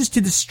plan is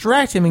to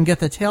distract him and get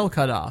the tail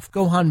cut off.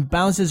 Gohan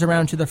bounces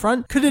around to the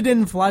front,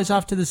 Kuririn flies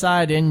off to the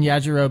side, and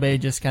Yajirobe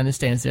just kind of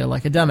stands there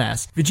like a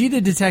dumbass.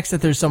 Vegeta detects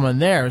that there's someone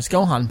there as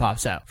Gohan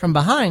pops out. From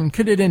behind,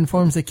 Kuririn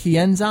forms a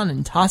Kienzan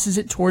and tosses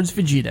it towards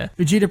Vegeta.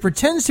 Vegeta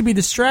pretends to be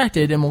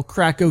distracted and will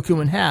crack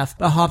Goku in half,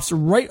 but hops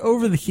right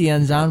over the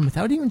Kienzan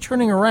without even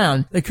turning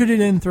around that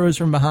Kuririn throws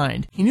from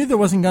behind. He knew there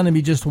wasn't going to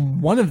be just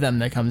one of them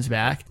that comes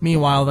back.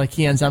 Meanwhile, the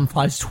Kienzan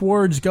flies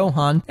towards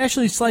Gohan,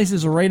 actually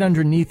slices right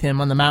underneath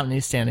him on the mountain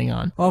he's standing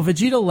on. While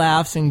Vegeta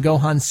laughs and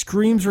Gohan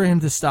screams for him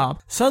to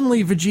stop,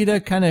 suddenly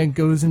Vegeta kind of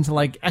goes into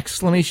like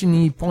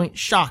exclamation point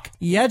shock.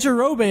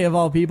 Yajirobe, of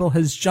all people,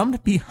 has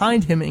jumped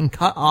behind him and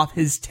cut off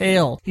his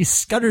tail. He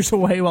scutters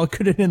away while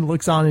Kuririn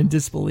looks on in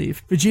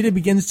disbelief. Vegeta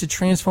begins to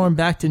transform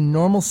back to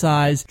normal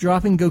size,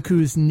 dropping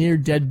Goku's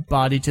near-dead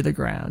body to the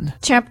ground.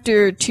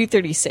 Chapter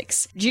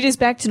 236. Vegeta's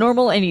back to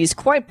normal and he's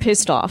quite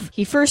pissed off.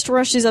 He first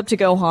rushes up to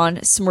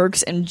Gohan,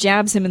 smirks, and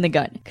jabs him in the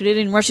gut.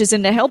 Kuririn rushes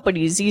in to help, but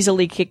he's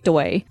easily kicked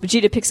away.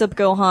 Vegeta picks up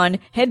Gohan,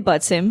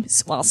 headbutts him,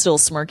 while still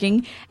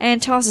smirking,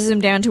 and tosses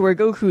him down to where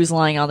Goku's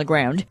lying on the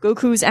ground.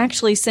 Goku's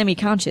actually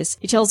semi-conscious.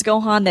 He tells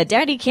Gohan that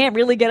Daddy can't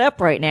really get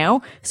up right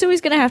now, so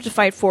he's gonna have to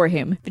fight for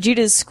him.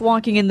 Vegeta's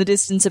squawking in the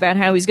distance about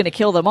how he's gonna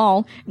kill them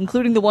all,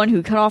 including the one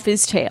who cut off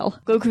his tail.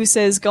 Goku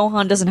says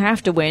Gohan doesn't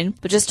have to win,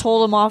 but just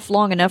hold him off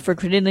long enough for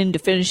Kuririn to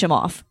finish him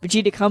off.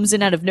 Vegeta comes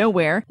in out of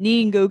nowhere,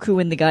 kneeing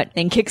Goku in the gut,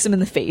 and kicks him in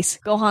the face.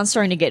 Gohan's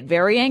starting to get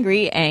very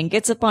angry and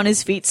gets up on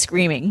his feet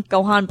screaming.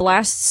 Gohan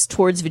blasts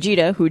towards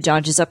Vegeta, who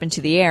dodges up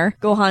into the air.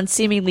 Gohan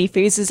seemingly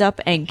phases up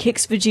and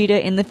kicks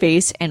Vegeta in the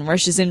face and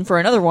rushes in for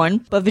another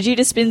one, but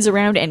Vegeta spins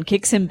around and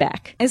kicks him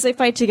back. As they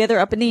fight together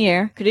up in the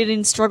air,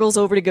 Kuririn struggles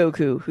over to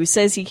Goku, who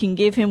says he can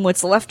give him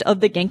what's left of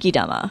the Genki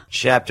Dama.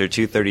 Chapter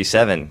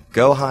 237.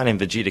 Gohan and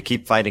Vegeta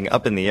keep fighting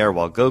up in the air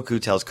while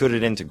Goku tells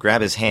Kuririn to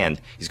grab his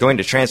hand. He's going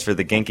to transfer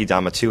the Genki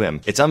Dama to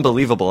him. It's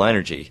unbelievable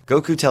energy.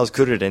 Goku tells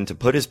Kuririn to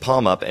put his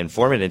palm up and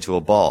form it into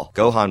a ball.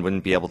 Gohan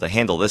wouldn't be able to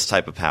handle this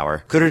type of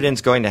power.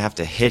 Kuririn's going to have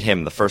to hit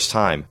him the first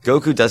time.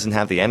 Goku doesn't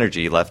have the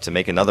energy left to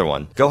make another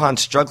one.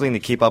 Gohan's struggling to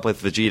keep up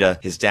with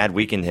Vegeta. His dad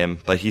weakened him,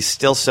 but he's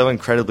still so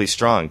incredibly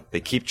strong. They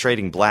keep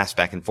trading blasts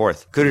back and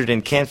forth.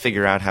 Kuririn can't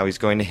figure out how he's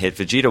going to hit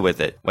Vegeta with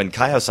it. When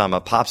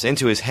Kaiosama pops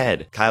into his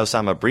head,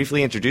 Kaiosama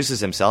briefly introduces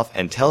himself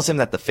and tells him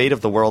that the fate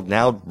of the world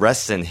now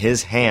rests in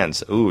his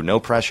hands. Ooh, no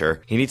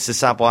pressure. He needs to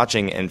stop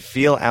watching and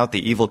feel out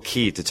the evil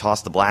key to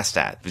toss the blast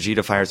at.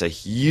 Vegeta fires a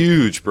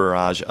huge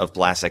barrage of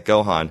blasts at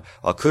Gohan,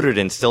 while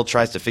Kuririn still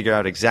tries to figure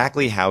out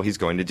exactly how he's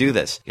going to do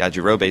this.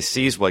 Yajirobe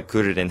sees what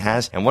Kuririn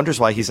has and wonders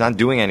why he's not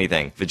doing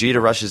anything.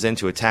 Vegeta rushes in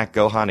to attack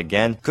Gohan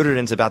again.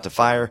 Kuririn's about to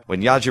fire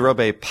when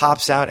Yajirobe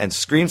pops out and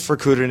screams for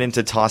Kuririn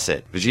to toss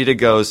it. Vegeta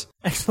goes...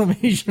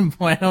 Exclamation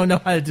point. I don't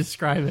know how to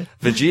describe it.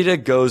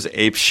 Vegeta goes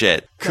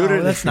apeshit.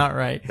 No, that's not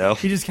right. No?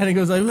 He just kind of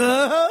goes like,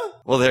 ah!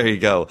 Well, there you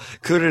go.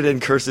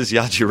 Kuririn curses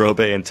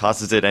Yajirobe and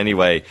tosses it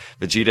anyway.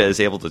 Vegeta is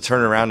able to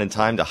turn around in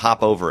time to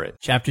hop over it.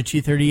 Chapter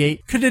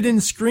 238.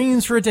 Kuririn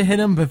screams for it to hit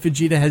him, but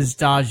Vegeta has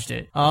dodged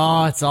it.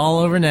 Oh, it's all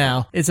over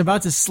now. It's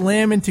about to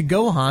slam into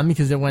Gohan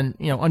because it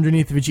went,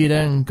 underneath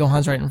Vegeta and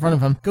Gohan's right in front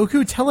of him.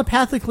 Goku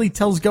telepathically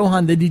tells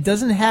Gohan that he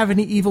doesn't have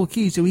any evil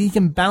key so he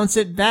can bounce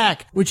it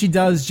back, which he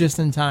does just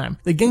in time.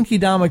 The Genki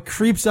Dama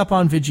creeps up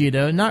on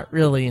Vegeta, not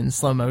really in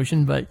slow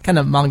motion, but kind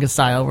of manga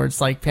style where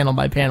it's like panel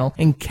by panel,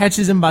 and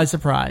catches him by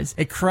surprise.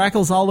 It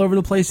crackles all over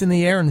the place in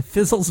the air and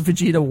fizzles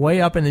Vegeta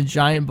way up in a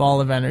giant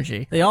ball of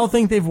energy. They all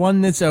think they've won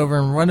and it's over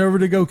and run over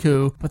to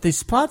Goku, but they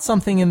spot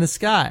something in the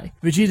sky.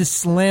 Vegeta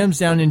slams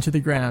down into the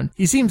ground.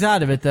 He seems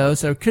out of it though,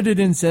 so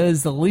Kuririn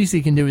says the least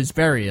he can do is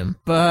bury him.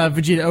 But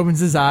Vegeta opens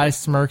his eyes,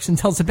 smirks, and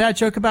tells a bad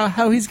joke about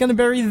how he's gonna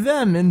bury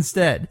them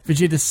instead.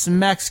 Vegeta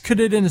smacks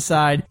Kuririn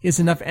aside. He has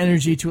enough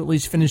energy to at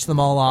least finish them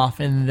all off,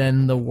 and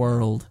then the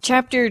world.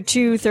 Chapter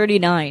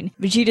 239.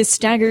 Vegeta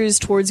staggers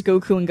towards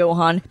Goku and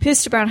Gohan,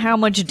 pissed about how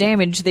much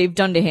damage they've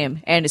done to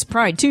him, and his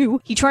pride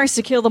too. He tries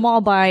to kill them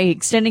all by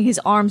extending his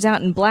arms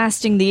out and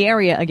blasting the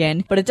area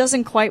again, but it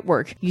doesn't quite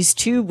work. He's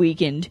too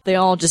weakened. They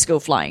all just go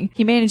flying.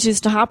 He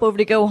manages to hop over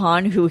to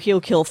Gohan, who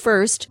he'll kill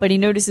first, but he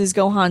notices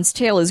Gohan's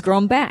tail has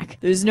grown back.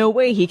 There's no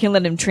way he can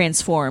let him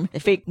transform. The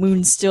fake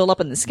moon's still up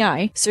in the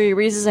sky, so he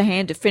raises a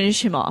hand to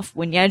finish him off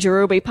when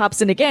Yajirobe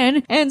pops in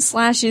again and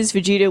slashes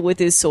Vegeta with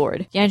his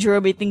sword.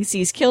 Yajirobe thinks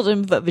he's killed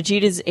him, but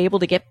Vegeta's able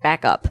to get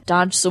back up,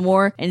 dodge some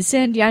more, and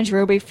send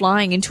Yajirobe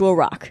flying into a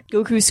rock.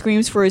 Goku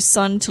screams for his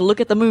son to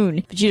look at the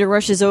moon. Vegeta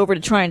rushes over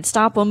to try and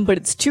stop him, but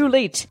it's too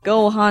late.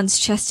 Gohan's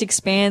chest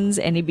expands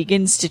and he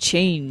begins to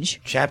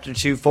change. Chapter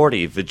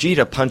 240,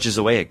 Vegeta punches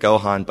away at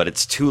Gohan, but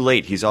it's too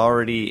late. He's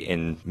already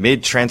in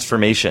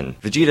mid-transformation.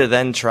 Vegeta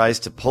then tries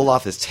to pull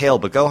off his tail,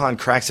 but Gohan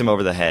cracks him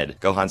over the head.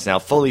 Gohan's now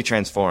fully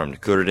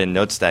transformed. Kuririn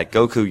notes that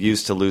Goku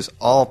used to lose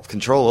all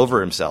control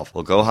over himself.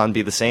 Will Gohan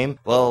be the same?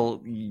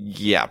 Well,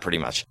 yeah, pretty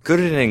much.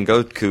 Kuririn and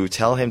Goku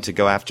tell him to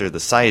go after the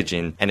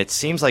Saiyajin, and it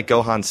seems like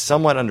Gohan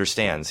somewhat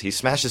understands. He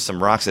smashes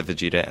some rocks at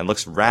Vegeta and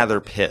looks rather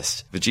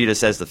pissed. Vegeta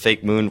says the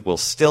fake moon will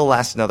still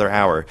last another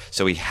hour,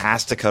 so he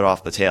has to cut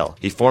off the tail.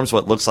 He forms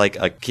what looks like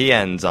a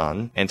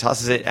Kienzan and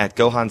tosses it at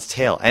Gohan's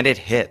tail, and it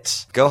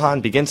hits.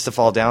 Gohan begins to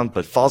fall down,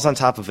 but falls on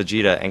top of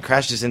Vegeta and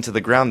crashes into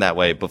the ground that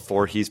way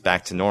before he's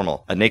back to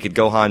normal. A naked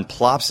Gohan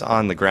plops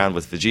on the ground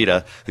with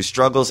Vegeta, who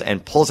struggles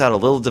and pulls out a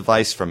little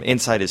device from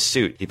inside his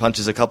suit. He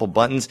punches a couple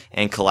buttons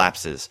and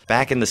collapses.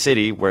 Back in the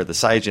city, where the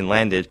Saiyajin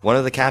landed, one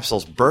of the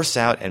capsules bursts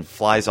out and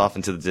flies off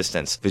into the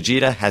distance.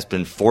 Vegeta has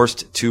been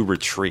forced to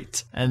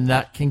retreat. And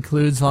that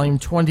concludes volume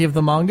 20 of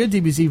the manga,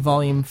 DBZ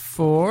volume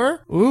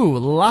 4. Ooh,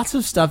 lots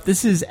of stuff.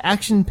 This is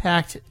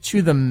action-packed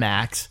to the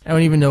max. I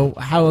don't even know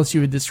how else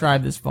you would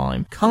describe this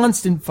volume.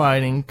 Constant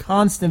fighting,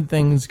 constant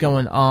things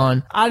going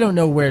on. I don't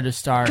know where to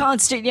start.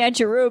 Constant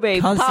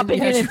Yajirobe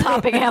popping in and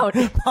popping out.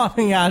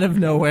 Popping out of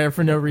nowhere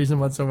for no reason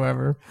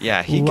whatsoever.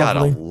 Yeah, he got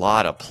a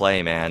lot of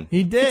play, man.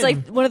 He did. It's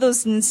like one of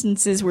those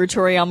instances where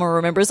Toriyama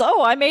remembers,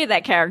 oh, I made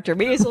that character.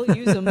 May as well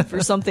use him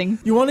for something.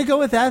 You want to go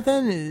with that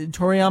then?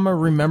 Toriyama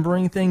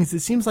remembering things? It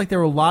seems like there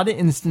were a lot of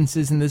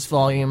instances in this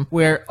volume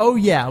where, oh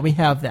yeah, we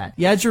have that.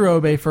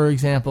 Yajirobe, for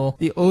example.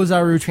 The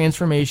Ozaru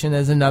transformation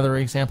as another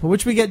example,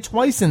 which we get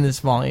twice in this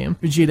volume.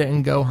 Vegeta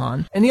and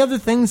Gohan. Any other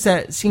things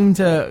that seem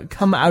to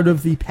come out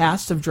of the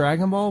past of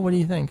Dragon Ball? What do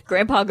you think?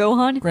 Grandpa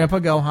Gohan? Grandpa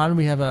Gohan,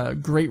 we have a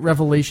great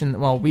revelation.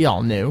 Well, we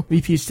all knew.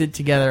 We pieced it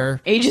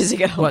together. Ages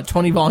ago. What,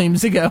 20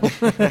 volumes ago?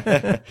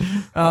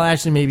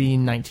 Actually, maybe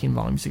 19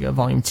 volumes ago.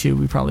 Volume 2,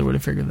 we probably would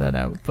have figured that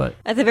out. But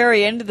at the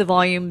very end of the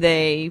volume,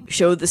 they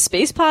show the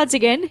space pods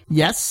again.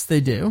 Yes,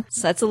 they do.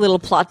 So that's a little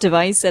plot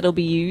device that'll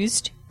be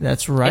used.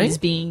 That's right. It is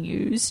being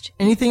used.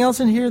 Anything else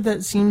in here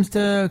that seems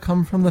to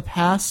come from the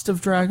past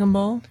of Dragon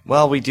Ball?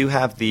 Well, we do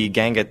have the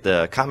gang at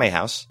the Kame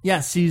house.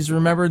 Yes, he's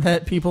remembered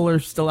that people are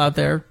still out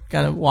there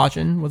kind of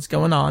watching what's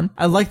going on.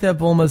 I like that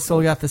Bulma's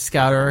still got the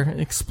scouter. It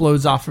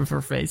explodes off of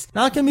her face.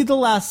 Not gonna be the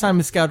last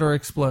time a scouter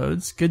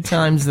explodes. Good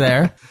times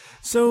there.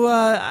 So,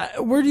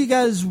 where do you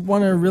guys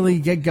want to really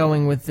get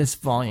going with this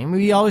volume?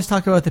 We always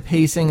talk about the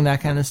pacing and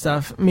that kind of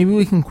stuff. Maybe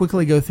we can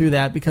quickly go through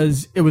that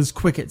because it was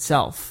quick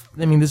itself.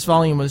 I mean, this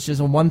volume was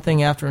just one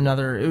thing after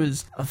another. It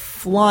was a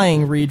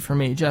flying read for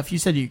me. Jeff, you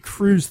said you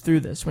cruised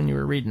through this when you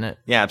were reading it.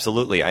 Yeah,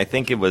 absolutely. I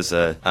think it was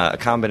a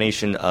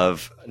combination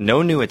of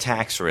no new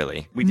attacks,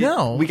 really. We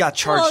got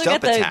charged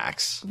up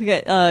attacks. We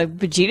got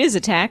Vegeta's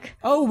attack.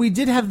 Oh, we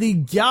did have the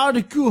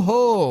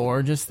Garlic-Ho,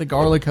 or just the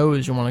Garlic-Ho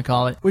as you want to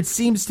call it, which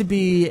seems to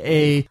be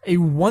a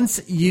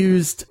once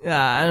used,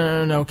 I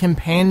don't know,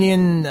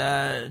 companion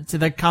to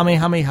the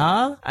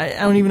Kamehameha? I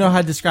don't even know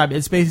how to describe it.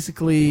 It's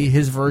basically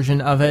his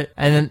version of it,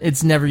 and then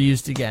it's never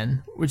used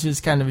again, which is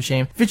kind of a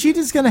shame.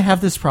 Vegeta's gonna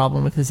have this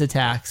problem with his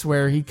attacks,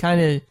 where he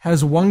kind of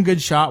has one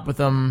good shot with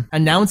them,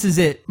 announces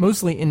it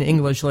mostly in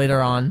English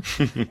later on,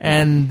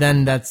 and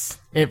then that's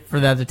it for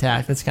that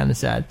attack. That's kind of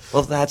sad.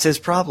 Well, that's his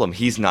problem.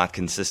 He's not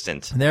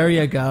consistent. There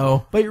you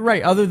go. But you're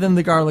right. Other than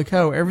the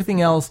Garlic-Ho, everything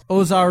else,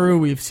 Ozaru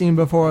we've seen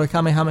before,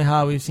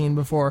 Kamehameha we've seen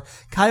before.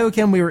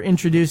 Kaioken we were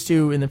introduced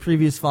to in the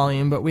previous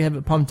volume, but we have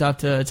it pumped up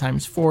to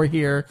 ×4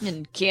 here.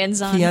 And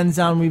Kienzan.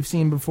 Kienzan we've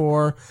seen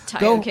before.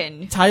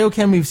 Taioken.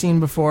 Taioken we've seen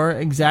before.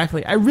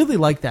 Exactly. I really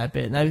like that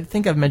bit. And I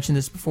think I've mentioned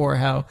this before,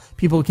 how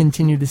people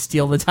continue to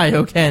steal the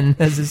Taioken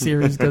as the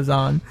series goes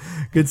on.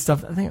 Good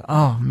stuff. I think,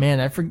 oh man,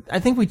 I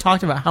think we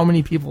talked about how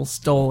many people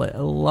stole it. I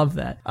love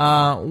that.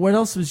 What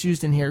else was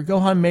used in here?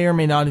 Gohan may or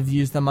may not have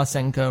used the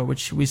Masenko,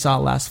 which we saw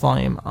last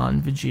volume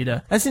on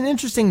Vegeta. That's an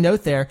interesting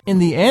note there. In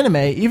the anime,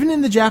 even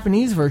in the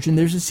Japanese version,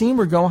 there's a scene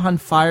where Gohan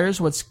fires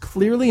what's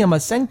clearly a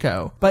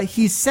Masenko, but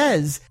he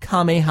says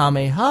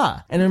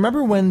Kamehameha. And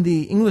remember when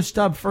the English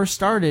dub first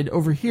started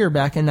over here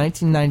back in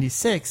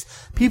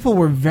 1996, people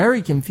were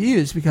very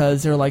confused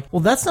because they're like, well,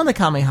 that's not a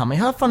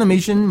Kamehameha.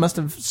 Funimation must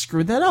have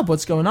screwed that up.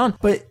 What's going on?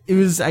 But it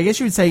was, I guess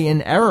you would say,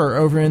 an error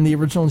over in the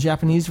original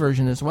Japanese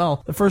version as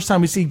well. The first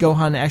time we see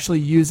Gohan actually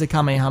use a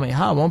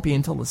Kamehameha won't be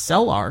until the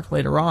Cell arc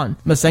later on.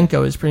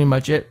 Masenko is pretty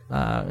much it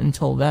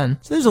until then.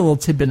 So there's a little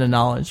tidbit of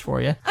knowledge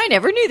for you. I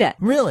never knew that.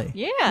 Really?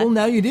 Yeah. Well,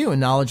 now you do,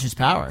 and knowledge is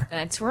power.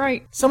 That's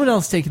right. Someone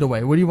else take it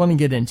away. What do you want to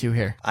get into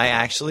here?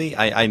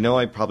 I know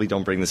I probably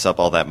don't bring this up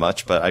all that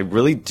much, but I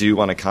really do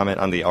want to comment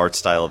on the art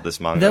style of this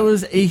manga. That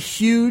was a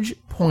huge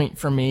point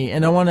for me,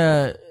 and I want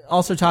to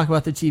also talk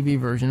about the TV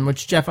version,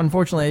 which, Jeff,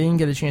 unfortunately, I didn't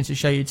get a chance to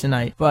show you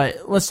tonight.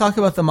 But let's talk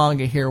about the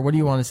manga here. What do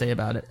you want to say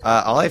about it?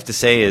 All I have to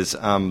say is,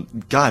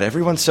 God,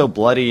 everyone's so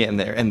bloody, and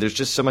there's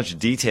just so much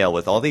detail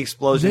with all the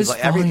explosions,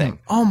 like everything.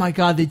 Oh my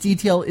God, the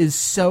detail is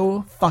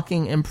so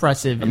fucking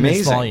impressive in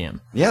this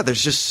volume. Yeah,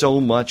 there's just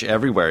so much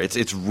everywhere.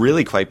 It's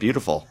really quite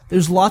beautiful.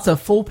 There's lots of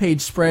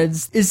full-page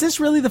spreads. Is this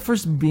really the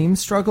first beam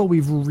struggle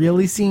we've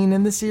really seen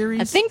in the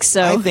series? I think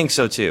so. I think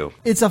so, too.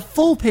 It's a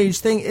full-page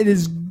thing. It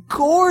is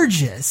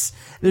gorgeous.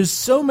 There's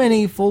so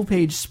many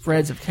full-page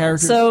spreads of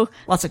characters. So,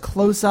 lots of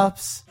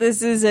close-ups.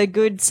 This is a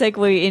good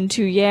segue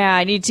into,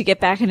 I need to get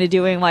back into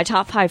doing my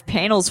top 5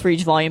 panels for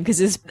each volume,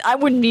 because I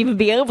wouldn't even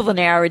be able to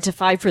narrow it to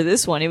 5 for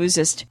this one. It was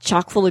just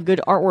chock full of good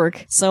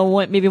artwork.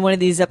 So maybe one of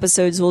these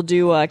episodes we'll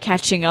do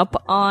catching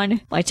up on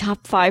my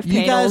top 5 panels.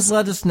 You guys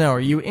let us know. Are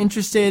you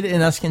interested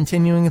in us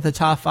continuing the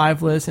top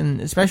 5 list,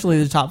 and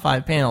especially the top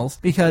 5 panels?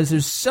 Because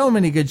there's so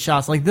many good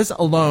shots. Like this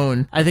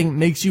alone, I think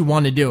makes you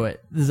want to do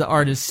it. The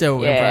art is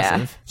so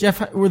impressive.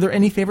 Jeff, were there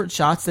any favorite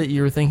shots that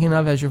you were thinking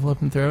of as you're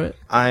flipping through it?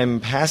 I'm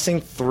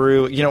passing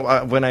through,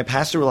 when I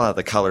pass through a lot of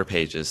the color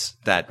pages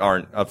that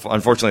aren't,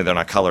 unfortunately they're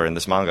not color in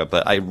this manga,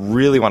 but I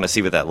really want to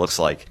see what that looks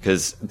like,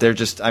 because they're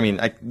just,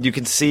 you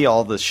can see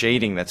all the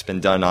shading that's been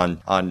done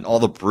on all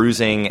the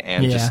bruising,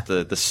 and just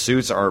the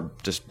suits are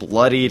just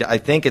bloodied. I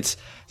think it's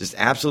just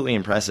absolutely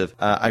impressive.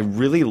 I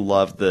really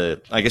love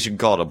I guess you could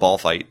call it a ball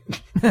fight.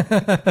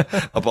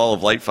 A ball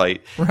of light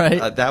fight.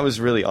 Right. That was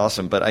really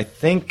awesome. But I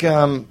think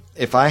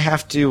if I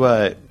have to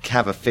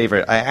have a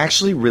favorite, I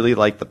actually really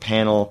like the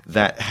panel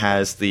that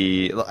has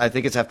I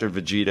think it's after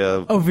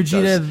Vegeta. Oh,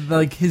 Vegeta,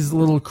 like his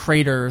little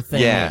crater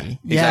thing. Yeah,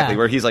 exactly.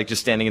 Where he's like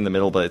just standing in the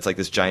middle, but it's like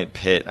this giant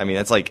pit. I mean,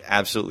 that's like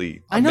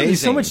absolutely amazing. I know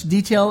there's so much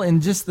detail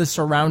in just the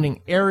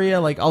surrounding area,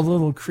 like all the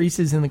little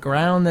creases in the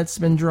ground that's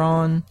been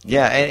drawn.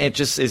 Yeah, and it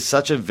just is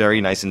such a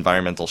very nice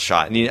environmental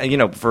shot.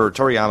 And for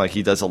Toriyama,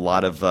 he does a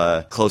lot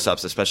of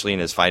close-ups, especially in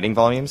his fighting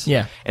volumes.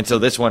 Yeah. And so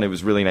this one, it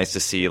was really nice to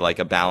see like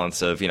a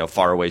balance of,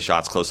 far away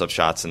shots, close-up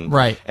shots, and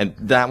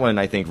that one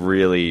I think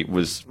really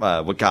was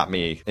what got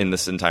me in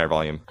this entire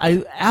volume.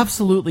 I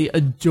absolutely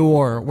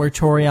adore where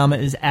Toriyama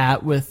is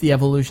at with the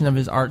evolution of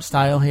his art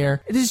style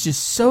here. It is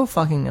just so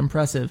fucking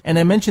impressive. And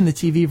I mentioned the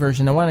TV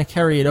version. I want to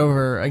carry it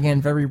over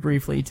again very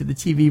briefly to the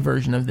TV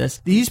version of this.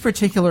 These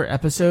particular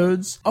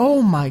episodes,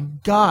 oh my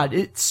God,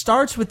 it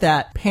starts with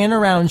that pan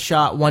around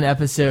shot one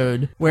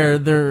episode where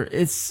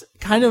it's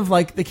kind of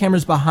like the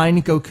camera's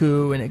behind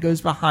Goku and it goes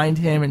behind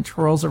him and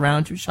twirls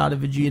around to a shot of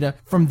Vegeta.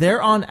 From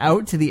there on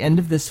out to the end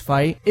of this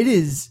fight, it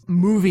is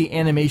movie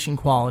animation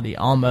quality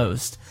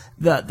almost.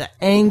 The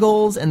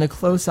angles and the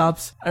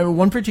close-ups.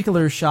 One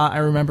particular shot I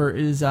remember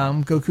is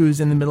Goku's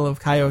in the middle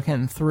of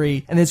Kaioken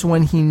 3, and it's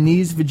when he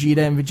knees Vegeta,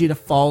 and Vegeta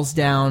falls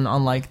down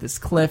on like this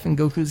cliff, and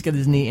Goku's got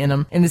his knee in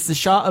him, and it's the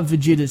shot of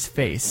Vegeta's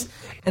face.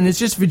 And it's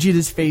just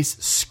Vegeta's face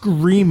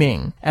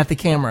screaming at the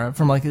camera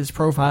from like his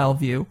profile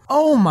view.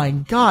 Oh my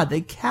God,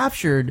 they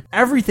captured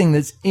everything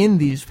that's in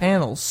these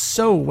panels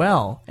so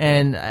well.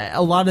 And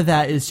a lot of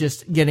that is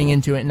just getting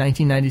into it in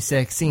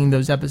 1996, seeing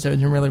those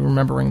episodes and really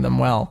remembering them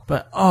well.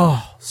 But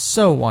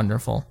so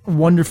wonderful.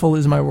 Wonderful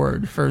is my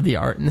word for the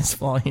art in this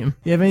volume.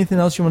 Do you have anything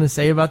else you want to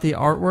say about the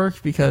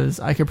artwork? Because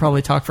I could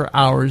probably talk for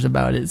hours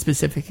about it,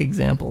 specific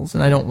examples,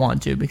 and I don't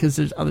want to because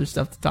there's other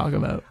stuff to talk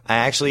about. I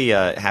actually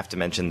have to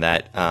mention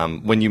that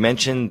when you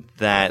mentioned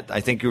that,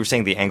 I think you were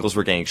saying the angles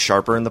were getting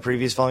sharper in the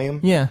previous volume.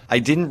 Yeah. I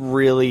didn't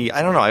really,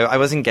 I don't know, I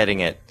wasn't getting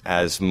it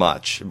as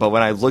much. But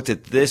when I looked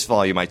at this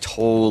volume, I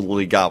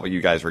totally got what you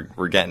guys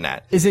were getting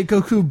at. Is it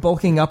Goku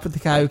bulking up with the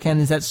Kaioken?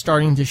 Is that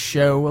starting to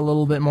show a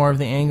little bit more of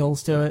the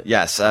angles to it?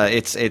 Yes,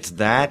 it's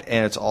that,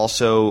 and it's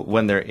also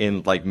when they're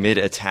in like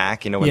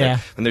mid-attack, when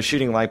they're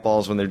shooting light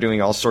balls, when they're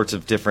doing all sorts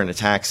of different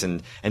attacks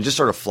and just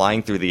sort of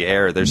flying through the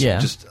air. There's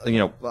just,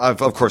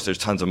 of course there's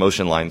tons of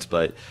motion lines,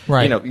 but,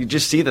 you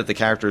just see that the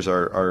characters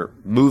are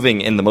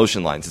moving in the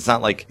motion lines. It's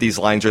not like these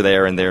lines are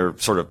there and they're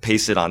sort of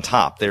pasted on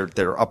top.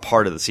 They're a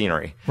part of the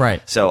scenery.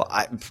 Right. So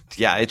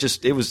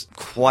it was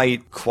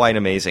quite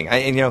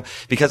amazing.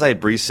 Because I had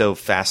breezed so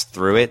fast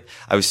through it,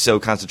 I was so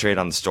concentrated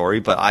on the story,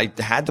 but I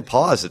had to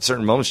pause at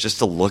certain moments just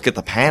to look at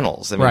the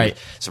panels. I mean, Right.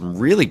 some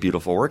really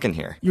beautiful work in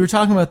here. You were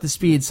talking about the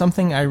speed.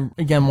 Something I,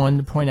 again,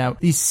 wanted to point out.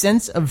 The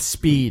sense of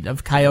speed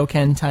of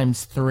Kaioken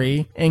times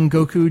 3. And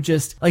Goku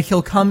just, like,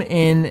 he'll come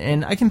in,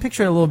 and I can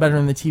picture it a little better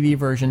in the TV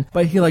version,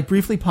 but he, like,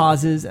 briefly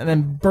pauses and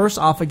then bursts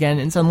off again,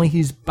 and suddenly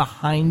he's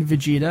behind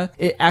Vegeta.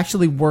 It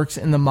actually works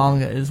in the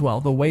manga as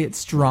well. The way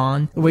it's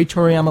drawn, the way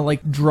Toriyama,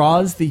 like,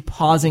 draws the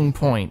pausing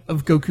point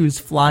of Goku's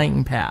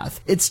flying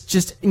path. It's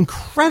just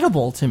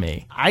incredible to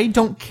me. I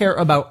don't care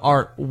about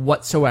art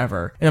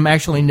whatsoever, and I'm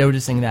actually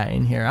noticing that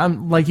in here.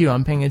 I'm like you,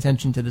 I'm paying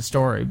attention to the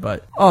story,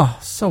 but oh,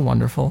 so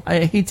wonderful.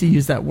 I hate to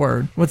use that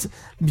word. What's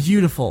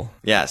beautiful?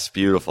 Yes,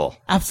 beautiful.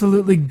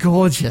 Absolutely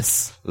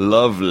gorgeous.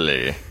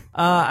 Lovely.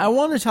 I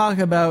want to talk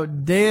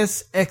about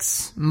Deus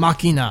Ex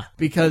Machina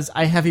because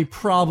I have a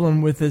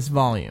problem with this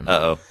volume.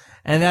 Uh-oh.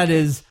 And that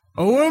is,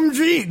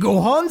 OMG,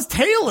 Gohan's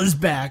tail is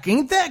back.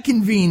 Ain't that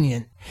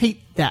convenient?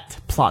 Hate that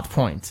plot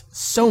point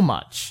so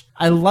much.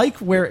 I like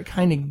where it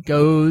kind of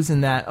goes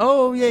in that,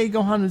 oh, yay,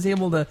 Gohan was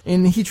able to,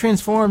 and he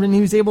transformed and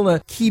he was able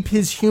to keep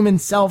his human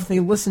self. They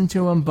listened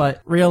to him,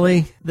 but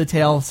really, the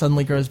tail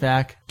suddenly grows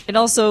back. It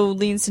also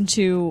leans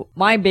into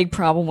my big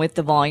problem with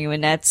the volume,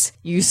 and that's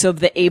use of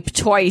the ape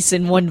twice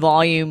in one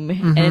volume.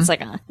 And it's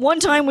like,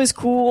 one time was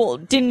cool,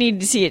 didn't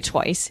need to see it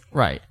twice.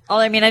 Right.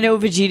 I mean, I know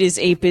Vegeta's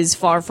ape is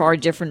far, far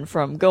different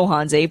from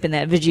Gohan's ape in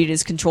that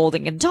Vegeta's controlled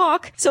and can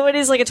talk, so it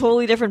is like a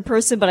totally different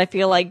person, but I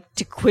feel like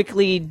to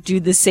quickly do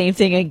the same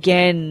thing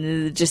again,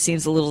 it just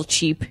seems a little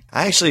cheap.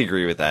 I actually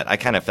agree with that. I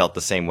kind of felt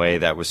the same way.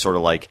 That was sort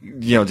of like,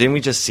 didn't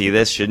we just see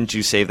this? Shouldn't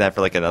you save that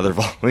for like another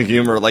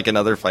volume or like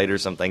another fight or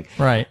something?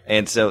 Right.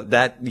 And so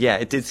that, yeah,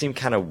 it did seem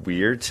kind of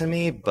weird to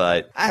me,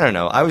 but I don't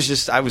know. I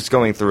was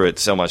going through it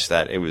so much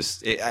that I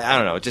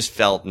don't know, it just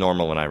felt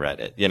normal when I read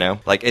it,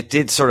 Like, it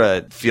did sort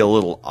of feel a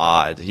little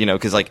odd,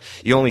 because like,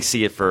 you only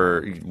see it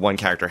for one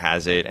character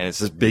has it, and it's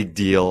this big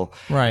deal.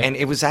 Right. And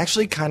it was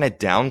actually kind of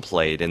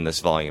downplayed in this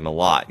volume a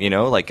lot,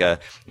 Like,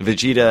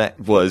 Vegeta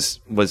was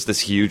this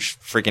huge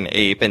freaking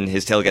ape, and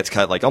his tail gets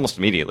cut, like, almost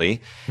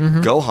immediately.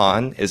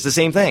 Gohan is the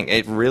same thing.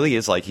 It really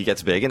is like, he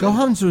gets big, and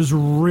Gohan's was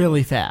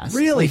really fast.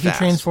 Really like, fast.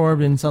 He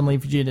transformed, and suddenly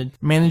Vegeta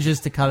manages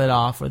to cut it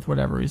off with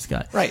whatever he's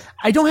got. Right.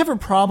 I don't have a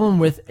problem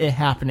with it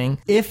happening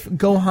if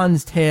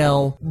Gohan's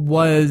tail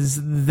was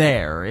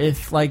there.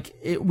 If, like,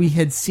 we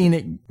had seen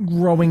it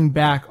growing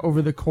back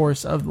over the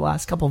course of the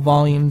last couple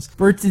volumes,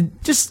 for it to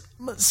just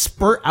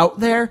spurt out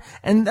there.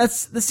 And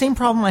that's the same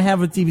problem I have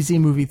with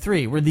DBZ Movie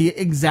 3, where the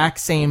exact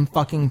same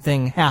fucking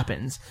thing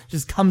happens.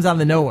 Just comes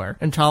out of nowhere.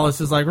 And Talos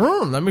is like,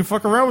 let me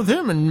fuck around with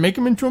him and make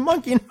him into a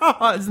monkey.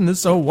 Isn't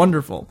this so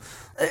wonderful?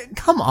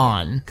 Come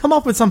on. Come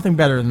up with something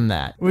better than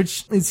that.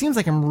 Which, it seems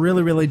like I'm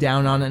really, really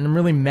down on it, and I'm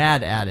really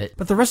mad at it.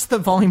 But the rest of the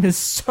volume is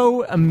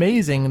so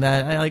amazing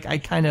that I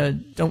kind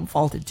of don't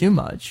fault it too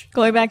much.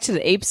 Going back to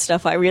the ape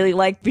stuff, I really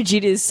like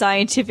Vegeta's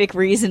scientific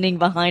reasoning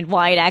behind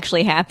why it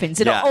actually happens.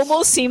 It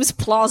almost seems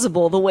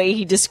plausible the way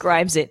he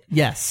describes it.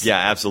 Yes. Yeah,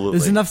 absolutely.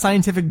 There's enough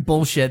scientific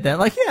bullshit that,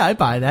 like, yeah, I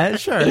buy that,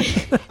 sure.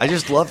 I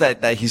just love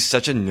that he's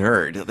such a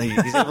nerd. Like,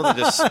 he's able to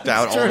just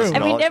spout all this knowledge.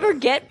 And we never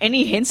get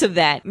any hints of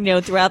that,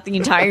 throughout the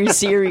entire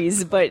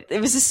series, but it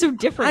was just so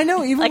different. I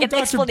know, even like with an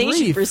Dr.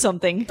 explanation Brief. for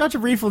something. Dr.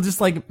 Brief will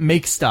just, like,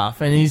 make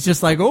stuff, and he's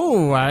just like,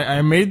 oh,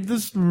 I made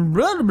this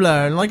blah, blah,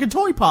 blah, and, like, a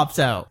toy pops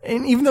out.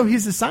 And even though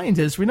he's a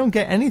scientist, we don't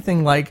get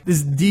anything like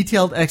this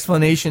detailed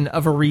explanation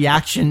of a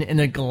reaction in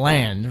a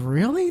gland.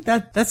 Really?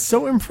 That's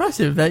so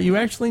impressive that you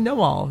actually know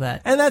all of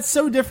that. And that's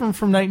so different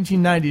from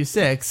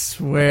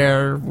 1996,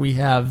 where we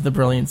have the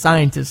brilliant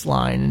scientist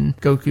line and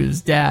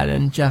Goku's dad.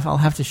 And Jeff, I'll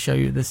have to show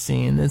you this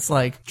scene. It's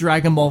like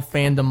Dragon Ball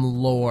fandom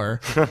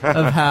lore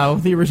of how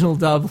the original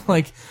dub,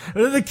 like,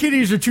 the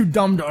kiddies are too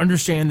dumb to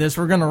understand this.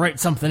 We're gonna write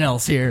something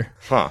else here.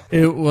 Huh.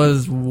 It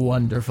was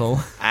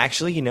wonderful.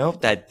 Actually,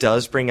 that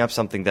does bring up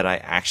something that I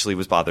actually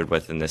was bothered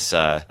with in this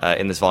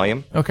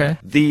volume. Okay.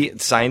 The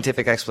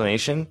scientific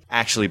explanation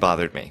actually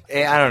bothered me.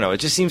 I don't know. It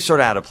just seems sort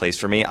of out of place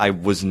for me. I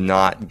was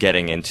not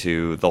getting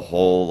into the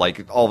whole,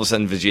 like, all of a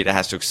sudden Vegeta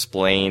has to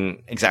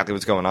explain exactly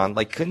what's going on.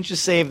 Like, couldn't you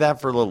save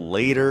that for a little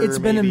later? It's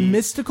been a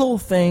mystical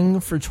thing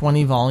for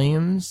 20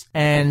 volumes,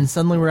 and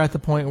suddenly we're at the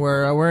point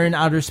where we're in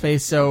outer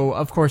space, so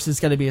of course it's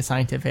got to be a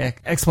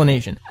scientific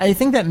explanation. I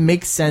think that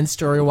makes sense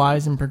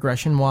story-wise and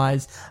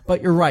progression-wise,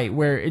 but you're right,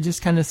 where it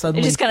just kind of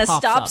suddenly It just kind of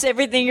stops up.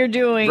 everything you're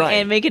doing Right.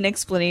 and make an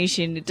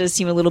explanation. It does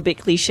seem a little bit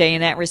cliche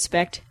in that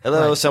respect.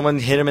 Hello, someone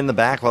hit him in the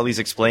back while he's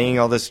explaining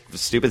all this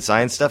stupid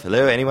science stuff.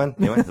 Hello, anyone?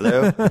 Hello?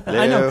 Hello?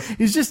 I know.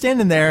 He's just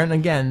standing there, and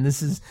again,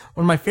 this is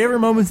one of my favorite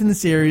moments in the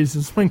series,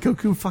 is when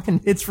Goku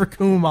fucking hits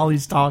Raccoon while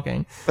he's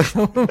talking.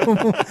 We'll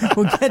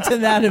get to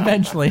that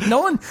eventually. No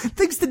one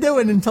thinks to do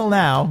it until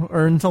now,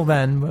 or until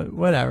then, but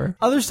whatever.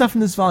 Other stuff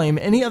in this volume,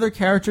 any other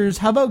characters?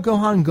 How about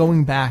Gohan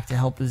going back to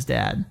help his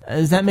dad?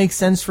 Does that make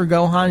sense for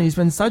Gohan? He's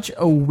been such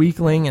a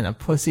weakling and a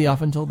pussy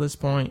up until this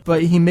point,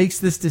 but he makes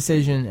this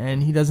decision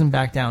and he doesn't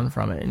back down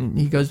from it. And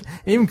he goes,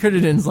 even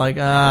Kuririn's like,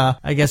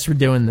 I guess we're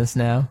doing this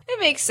now. It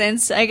makes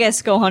sense. I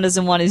guess Gohan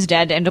doesn't want his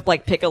dad to end up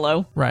like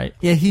Piccolo. Right.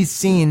 Yeah, he's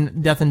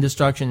seen death and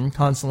destruction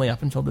constantly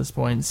up until this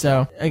point,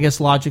 so I guess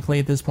logically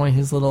at this point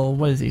his little,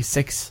 what is he,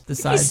 6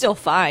 decides. He's still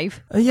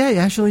 5. Yeah,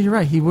 actually you're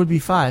right, he would be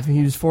 5.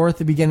 He was 4 at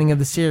the beginning of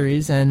the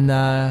series, and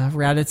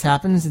Raditz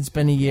happens, it's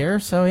been a year,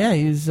 so yeah,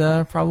 he's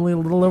probably a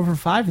little over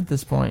 5 at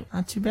this point.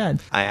 Not too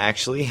bad. I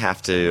actually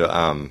have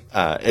to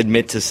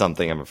admit to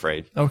something, I'm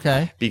afraid.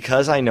 Okay.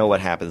 Because I know what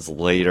happens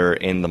later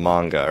in the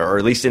manga, or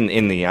at least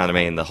in the anime,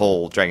 in the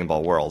whole Dragon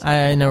Ball world.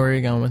 I know where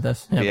you're going with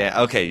this. Yep.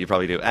 Yeah, okay, you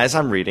probably do. As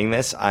I'm reading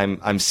this,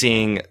 I'm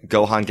seeing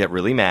Gohan get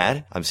really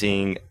mad. I'm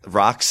seeing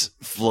rocks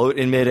float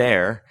in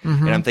midair,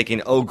 and I'm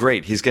thinking, oh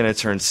great, he's gonna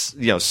turn,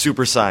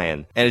 Super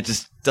Saiyan, and it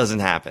just doesn't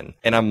happen.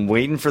 And I'm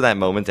waiting for that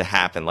moment to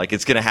happen. Like,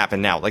 it's gonna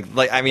happen now.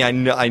 I mean, I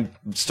know, I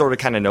sort of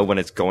kind of know when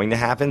it's going to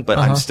happen, but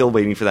I'm still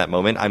waiting for that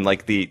moment. I'm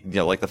like the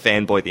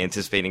fanboy, the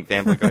anticipating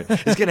fanboy going,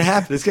 it's gonna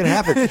happen, it's gonna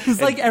happen.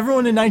 It's like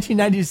everyone in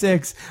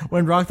 1996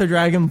 when Rock the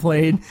Dragon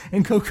played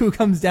and Goku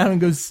comes down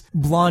and goes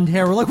blonde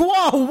hair. We're like,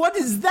 whoa, what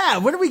is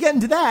that? When are we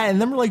getting to that?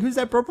 And then we're like, who's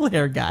that purple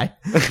hair guy?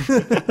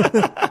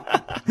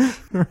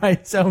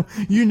 Right. So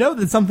you know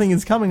that something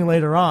is coming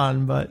later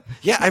on, but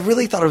yeah, I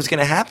really thought it was going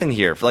to happen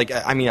here.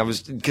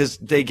 Because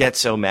they get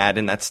so mad,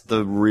 and that's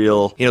the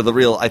real,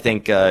 I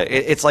think,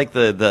 it's like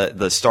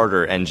the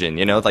starter engine,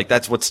 like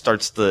that's what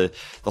starts the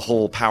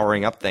whole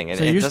powering up thing. And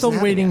so you're still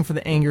waiting for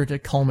the anger to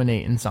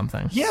culminate in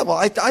something. Yeah, well,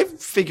 I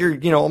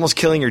figured, almost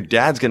killing your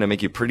dad's going to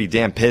make you pretty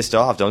damn pissed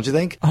off, don't you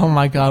think? Oh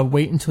my God,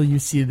 wait until you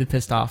see the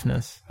pissed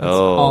offness. That's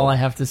all I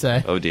have to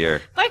say. Oh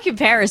dear. By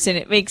comparison,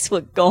 it makes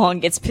what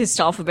Gohan gets pissed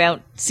off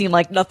about seem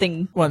like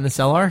nothing. What, in the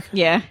Cell arc?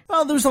 Yeah.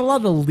 Well, there's a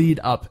lot of lead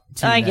up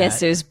to I that. guess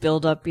there's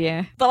build up,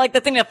 yeah. But like the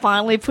thing that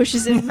finally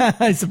pushes him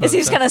is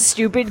he's kind of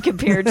stupid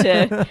compared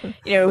to,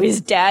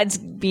 his dad's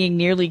being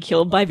nearly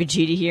killed by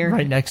Vegeta here.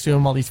 Right next to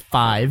him while he's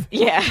 5.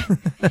 Yeah.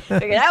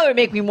 That would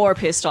make me more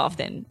pissed off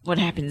than what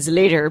happens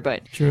later,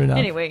 but true enough.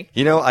 Anyway.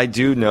 I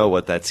do know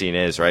what that scene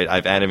is, right?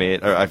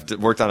 I've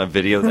worked on a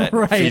video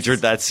that featured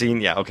that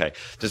scene. Yeah, okay.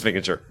 Just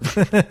making sure.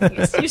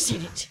 Yes, you've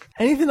seen it.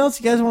 Anything else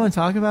you guys want to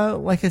talk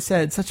about? Like I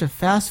said, such a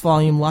fast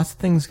volume, lots of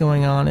things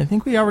going on. I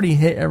think we already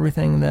hit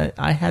everything that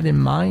I had in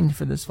mind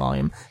for this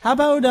volume. How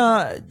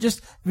about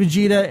just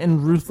Vegeta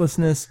and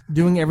ruthlessness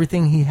doing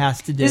everything he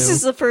has to do? This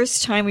is the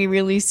first time we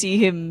really see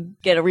him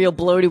get a real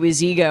blow to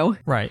his ego.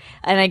 Right.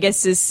 And I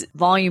guess this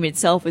volume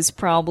itself is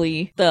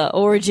probably the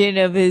origin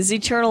of his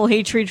eternal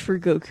hatred for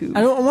Goku.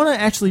 I want to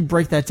actually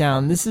break that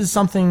down. This is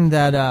something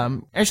that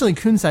actually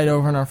Kunside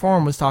over in our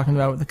forum was talking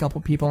about with a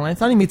couple people, and I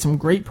thought he made some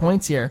great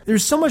points here.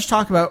 There's so much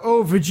talk about,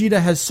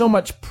 Vegeta has so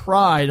much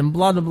pride and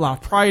blah, blah, blah,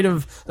 pride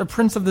of the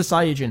Prince of the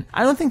Saiyajin.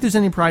 I don't think there's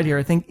any pride here.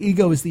 I think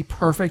ego is the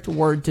perfect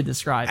word to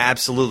describe it.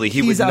 Absolutely.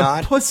 He's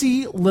a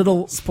pussy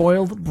little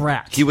spoiled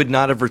brat. He would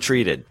not have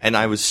retreated. And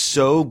I was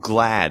so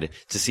glad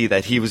to see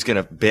that he was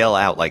going to bail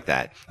out like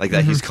that. Like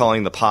that he's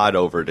calling the pod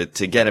over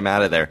to get him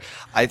out of there.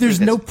 There's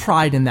no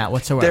pride in that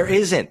whatsoever. There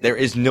isn't. There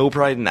is no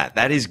pride in that.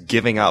 That is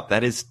giving up.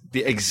 That is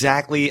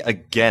exactly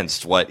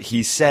against what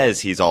he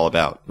says he's all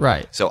about.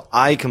 Right. So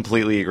I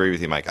completely agree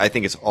with you, Mike. I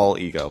think it's all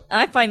ego.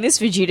 I find this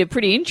Vegeta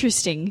pretty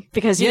interesting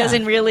because he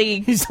doesn't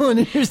really... He's still an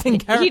interesting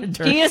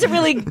character. He doesn't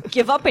really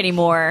give up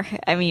anymore.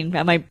 I mean,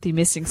 I might be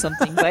missing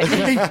something, but...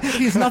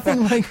 He's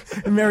nothing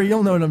like... Mary,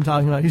 you'll know what I'm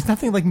talking about. He's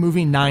nothing like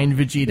movie 9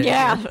 Vegeta.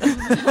 Yeah.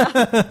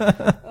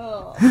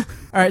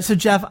 All right, so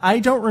Jeff, I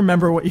don't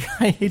remember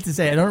I hate to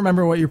say it, I don't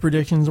remember what your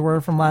predictions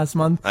were from last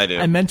month. I do.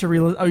 I meant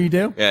to oh, you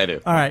do? Yeah, I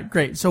do. All right,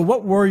 great. So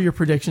what were your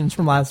predictions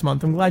from last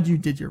month? I'm glad you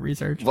did your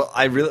research. Well,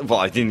 I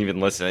didn't even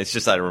listen. It's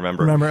just I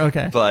remember.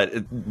 Okay. But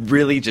it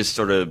really just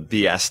sort of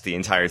BS the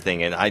entire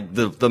thing. And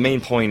the main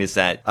point is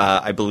that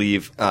I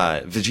believe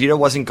Vegeta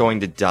wasn't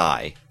going to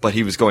die, but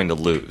he was going to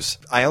lose.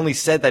 I only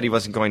said that he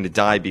wasn't going to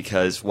die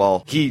because,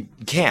 well, he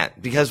can't.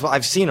 Because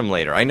I've seen him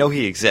later. I know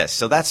he exists.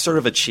 So that's sort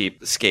of a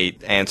cheap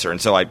skate answer. And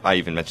so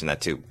I even mentioned that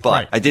too. But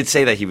right. I did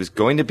say that he was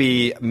going to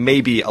be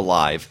maybe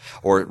alive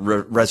or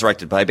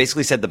resurrected, but I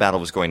basically said the battle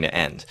was going to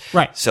end.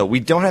 Right. So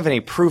we don't have any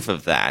proof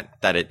of that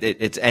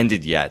it's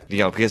ended yet,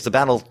 because the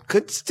battle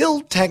could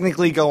still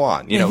technically go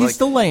on. He's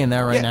still laying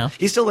there right now.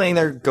 He's still laying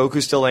there.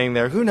 Goku's still laying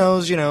there. Who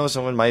knows,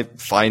 someone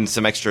might find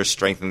some extra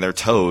strength in their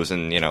toes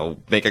and,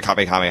 make a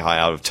Kamehameha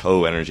out of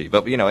toe energy.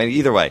 But,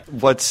 either way,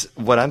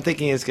 what I'm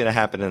thinking is going to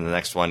happen in the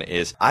next one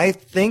is I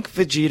think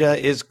Vegeta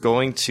is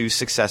going to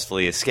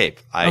successfully escape.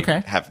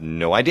 I have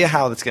no idea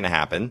how that's going to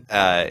happen.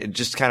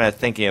 Just kind of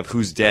thinking of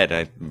who's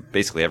dead,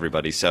 basically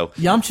everybody. So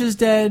Yamcha's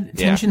dead,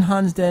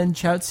 Tenshinhan's dead,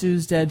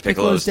 Chaozu's dead,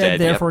 Piccolo's dead,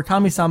 therefore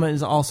Kami-sama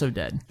is also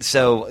dead.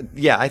 So,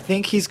 yeah, I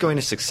think he's going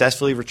to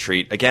successfully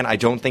retreat. Again, I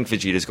don't think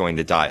Vegeta's going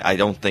to die. I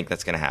don't think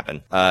that's going to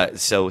happen.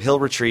 So he'll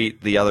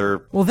retreat. The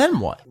other... Well, then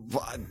what?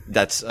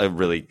 That's a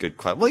really good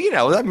question.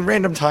 Well,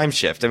 random time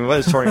shift. I mean, what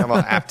is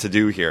Toriyama apt to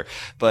do here?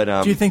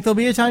 But do you think there'll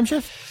be a time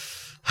shift?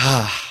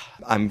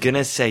 I'm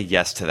gonna say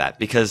yes to that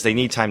because they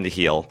need time to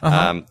heal.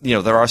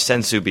 There are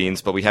sensu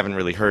beans, but we haven't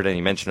really heard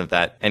any mention of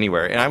that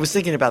anywhere. And I was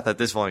thinking about that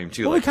this volume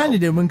too. Well, we kind of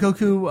did when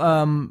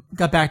Goku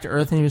got back to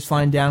Earth and he was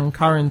flying down.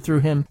 Karin threw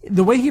him.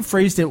 The way he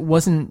phrased it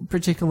wasn't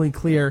particularly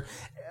clear.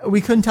 We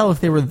couldn't tell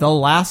if they were the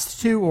last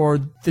two or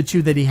the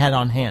two that he had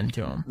on hand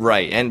to him.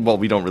 Right, and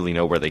we don't really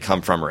know where they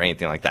come from or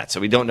anything like that.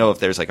 So we don't know if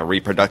there's like a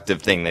reproductive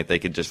thing that they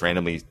could just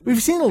randomly...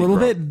 We've seen a little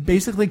bit.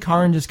 Basically,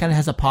 Karin just kind of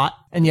has a pot,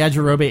 and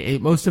Yajirobe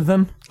ate most of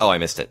them. Oh, I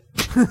missed it.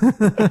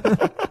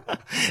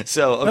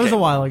 So, okay. That was a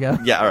while ago.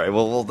 Yeah, all right.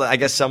 Well, I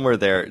guess somewhere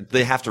there,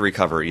 they have to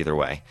recover either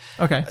way.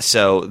 Okay.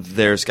 So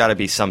there's got to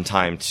be some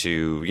time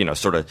to,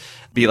 sort of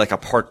be like a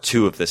part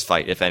 2 of this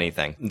fight, if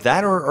anything.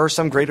 That or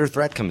some greater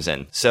threat comes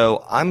in.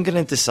 So I'm going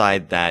to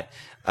decide that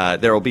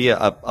there will be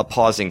a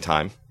pausing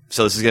time.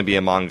 So this is going to be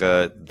a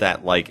manga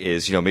that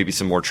is, maybe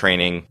some more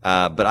training.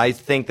 But I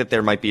think that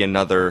there might be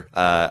another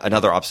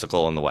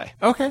obstacle in the way.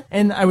 Okay.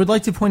 And I would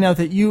like to point out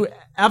that you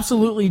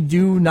absolutely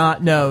do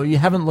not know. You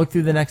haven't looked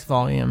through the next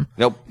volume.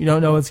 Nope. You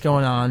don't know what's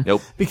going on.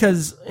 Nope.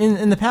 Because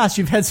in the past,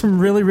 you've had some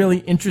really, really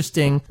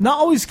interesting, not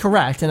always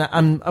correct, and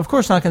I'm of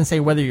course not going to say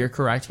whether you're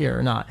correct here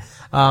or not.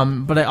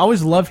 But I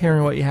always love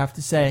hearing what you have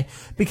to say,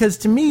 because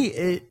to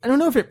me, I don't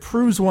know if it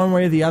proves one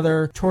way or the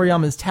other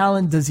Toriyama's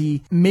talent. Does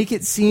he make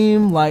it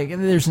seem like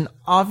there's an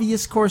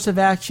obvious course of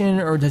action,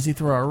 or does he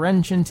throw a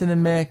wrench into the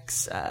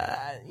mix?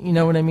 You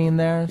know what I mean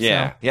there?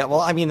 Yeah. So. Yeah, well,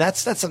 I mean, that's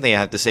something I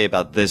have to say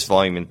about this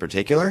volume in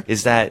particular,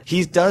 is that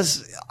he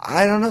does,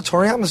 I don't know,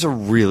 Toriyama's a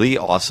really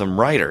awesome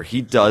writer.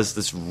 He does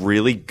this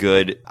really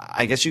good,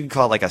 I guess you could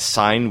call it like a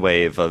sine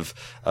wave of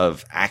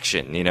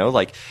action,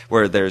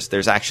 where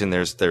there's action,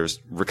 there's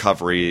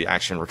recovery,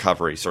 action,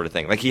 recovery sort of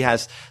thing. Like he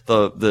has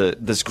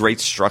this great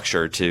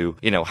structure to,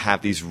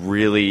 have these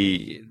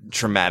really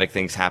traumatic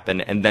things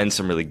happen and then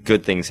some really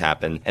good things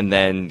happen. And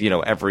then,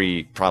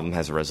 every problem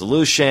has a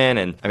resolution.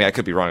 And I mean, I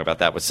could be wrong about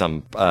that with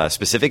some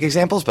specific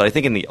examples, but I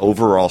think in the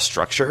overall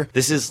structure,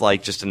 this is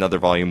like just another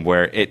volume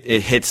where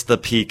it hits the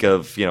peak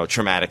of,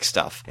 traumatic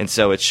stuff. And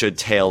so it should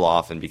tail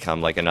off and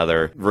become like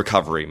another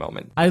recovery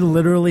moment. I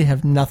literally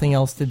have nothing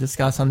else to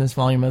discuss on this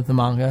volume of the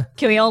manga.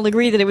 Can we all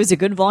agree that it was a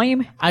good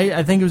volume?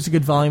 I think it was a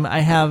good volume. I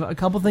have a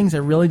couple things I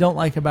really don't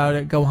like about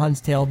it,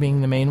 Gohan's tail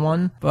being the main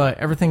one, but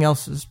everything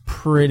else is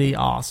pretty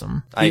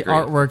awesome. The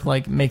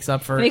artwork makes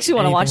up for it. Makes you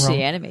want to watch wrong.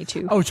 the anime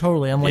too. Oh,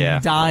 totally.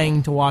 I'm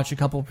dying to watch a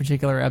couple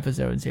particular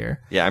episodes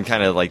here. Yeah, I'm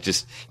kind of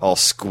just all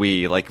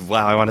squee,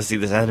 wow, I want to see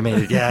this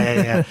animated.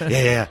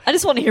 Yeah. I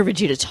just want to hear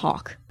Vegeta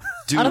talk.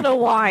 Dude, I don't know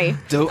why.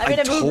 I'm in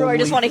a mood where I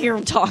just want to hear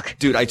him talk.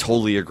 Dude, I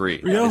totally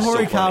agree. Ryo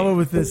Horikawa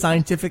with the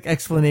scientific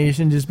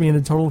explanation, just being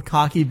a total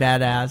cocky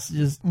badass.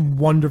 Just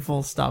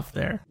wonderful stuff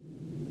there.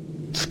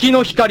 月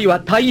の光は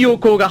太陽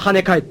光が跳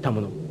ね返った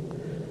もの。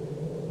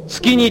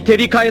月に照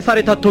り返さ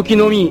れた時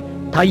のみ、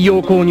太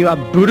陽光には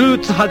ブルー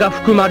ツ波が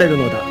含まれる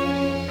のだ。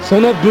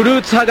そのブル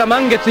ーツ波が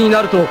満月に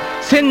なると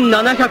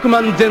1700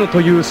万ゼノ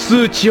という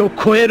数値を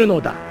超える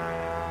のだ。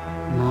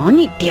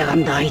何言ってやが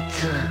んだあい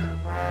つ。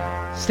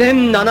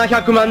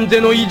1700万ゼ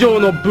ノ以上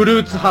のブ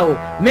ルーツ波を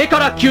目か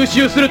ら吸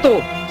収する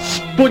と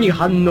尻尾に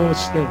反応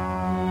して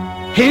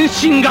変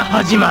身が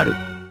始まる。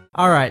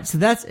Alright, so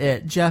that's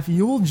it. Jeff,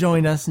 you will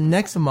join us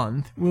next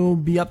month. We'll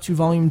be up to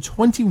volume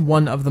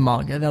 21 of the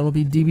manga. That'll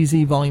be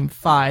DBZ volume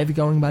 5,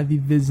 going by the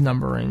Viz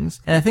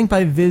numberings. And I think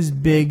by Viz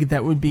Big,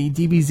 that would be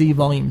DBZ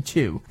volume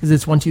 2, because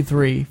it's 1, 2,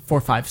 3,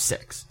 4, 5,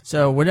 6.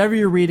 So whatever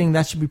you're reading,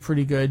 that should be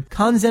pretty good.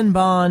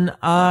 Kanzenban,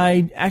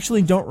 I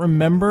actually don't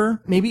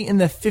remember. Maybe in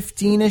the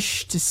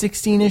 15-ish to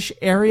 16-ish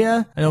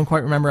area. I don't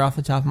quite remember off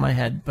the top of my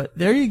head. But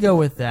there you go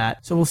with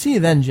that. So we'll see you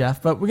then,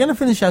 Jeff. But we're going to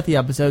finish out the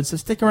episode, so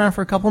stick around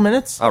for a couple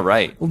minutes. All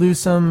right. We'll do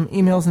some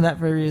emails and that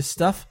various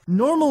stuff.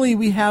 Normally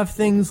we have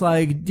things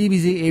like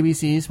DBZ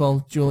ABCs.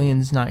 Well,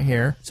 Julian's not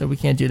here, so we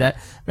can't do that.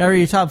 Marry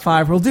your top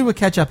 5. We'll do a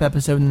catch-up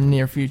episode in the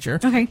near future.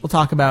 Okay. We'll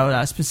talk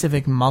about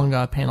specific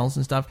manga panels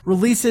and stuff.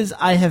 Releases,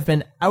 I have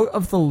been out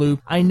of the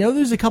loop. I know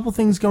there's a couple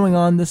things going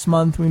on this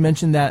month. We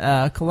mentioned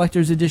that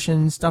collector's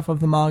edition stuff of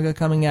the manga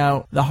coming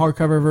out, the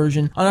hardcover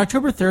version. On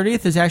October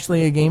 30th, there's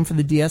actually a game for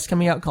the DS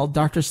coming out called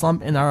Dr.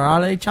 Slump and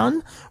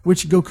Arare-chan,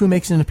 which Goku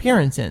makes an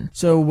appearance in.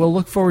 So we'll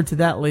look forward to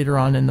that later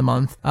on in the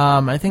month.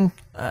 I think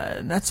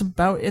that's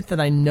about it that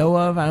I know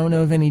of. I don't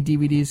know of any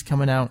DVDs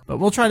coming out, but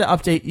we'll try to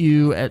update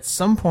you at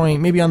some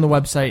point, maybe on the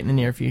website in the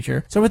near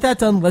future. So with that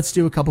done, let's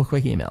do a couple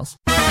quick emails.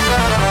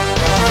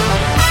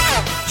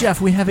 Jeff,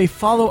 we have a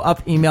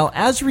follow-up email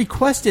as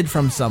requested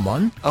from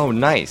someone. Oh,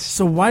 nice.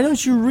 So why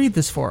don't you read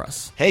this for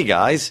us? Hey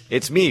guys,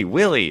 it's me,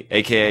 Willie,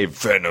 aka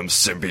Venom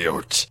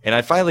Symbiote. And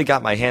I finally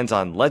got my hands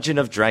on Legend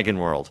of Dragon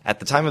World. At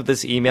the time of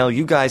this email,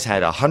 you guys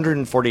had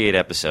 148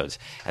 episodes.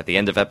 At the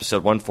end of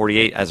episode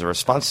 148, as a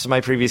response to my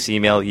previous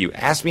email, you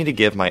asked me to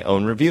give my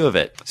own review of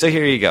it. So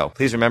here you go.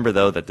 Please remember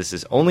though that this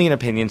is only an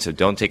opinion, so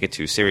don't take it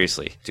too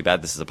seriously. Too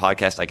bad this is a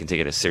podcast, I can take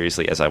it as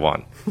seriously as I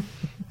want.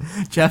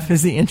 Jeff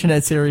is the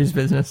internet series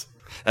business.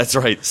 That's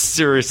right.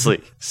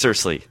 Seriously.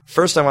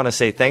 First, I want to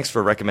say thanks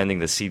for recommending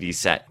the CD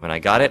set. When I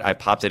got it, I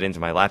popped it into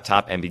my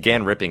laptop and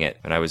began ripping it.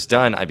 When I was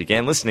done, I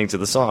began listening to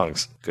the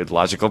songs. Good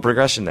logical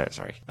progression there,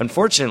 sorry.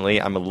 Unfortunately,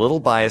 I'm a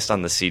little biased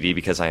on the CD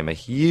because I am a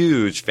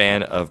huge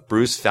fan of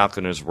Bruce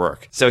Falconer's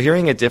work. So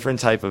hearing a different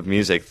type of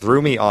music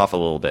threw me off a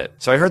little bit.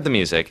 So I heard the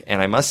music,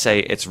 and I must say,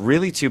 it's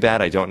really too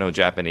bad I don't know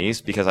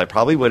Japanese because I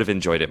probably would have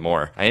enjoyed it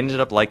more. I ended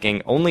up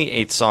liking only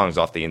 8 songs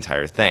off the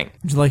entire thing.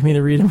 Would you like me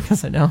to read them?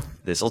 Because I know.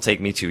 This'll take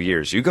me 2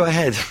 years. You go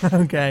ahead.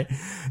 Okay.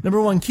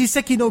 Number 1,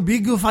 Kiseki no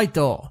Big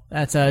Fighto.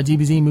 That's a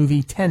DBZ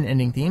movie 10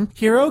 ending theme.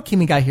 Hero,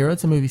 Kimi ga Hero.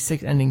 It's a movie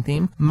 6 ending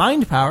theme.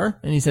 Mind Power.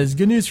 And he says,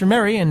 good news for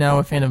Mary, and now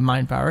a fan of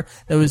Mind Power.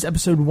 That was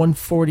episode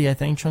 140, I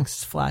think,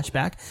 Trunks'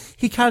 flashback.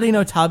 Hikari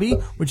no Tabi,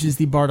 which is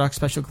the Bardock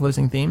special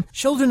closing theme.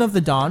 Children of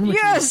the Dawn, which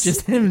is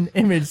just an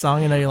image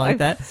song. I know you like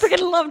that.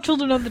 Freaking love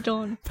Children of the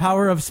Dawn.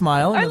 Power of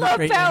Smile. I love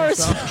Power.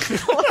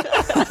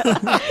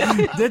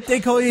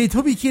 Dette koi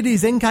Tobikiri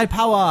Zenkai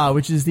Power,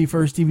 which is the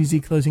first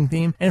DBZ closing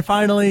theme. And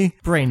finally,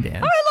 Brain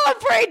Dance. I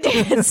love Brain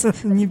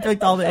Dance. You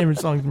picked all the image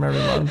songs from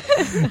everyone.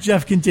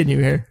 Jeff,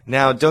 continue here.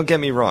 Now, don't get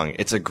me wrong.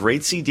 It's a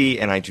great CD,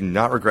 and I do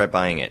not regret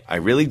buying it. I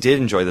really did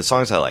enjoy the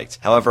songs I liked.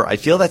 However, I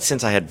feel that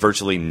since I had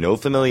virtually no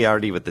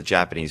familiarity with the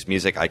Japanese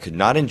music, I could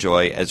not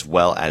enjoy as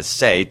well as,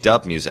 say,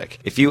 dub music.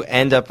 If you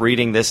end up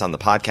reading this on the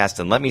podcast,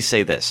 then let me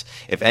say this.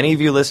 If any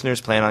of you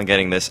listeners plan on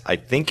getting this, I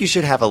think you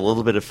should have a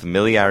little bit of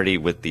familiarity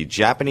with the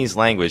Japanese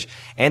language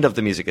and of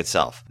the music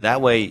itself.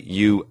 That way,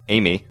 you,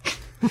 Amy,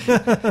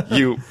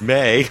 you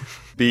may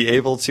be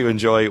able to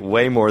enjoy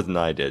way more than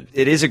I did.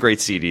 It is a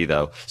great CD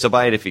though, so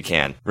buy it if you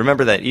can.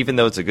 Remember that even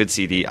though it's a good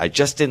CD, I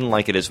just didn't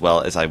like it as well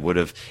as I would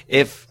have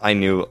if I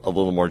knew a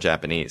little more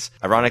Japanese.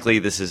 Ironically,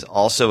 this is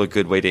also a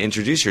good way to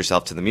introduce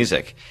yourself to the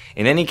music.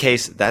 In any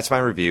case, that's my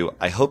review.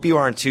 I hope you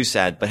aren't too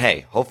sad, but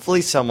hey,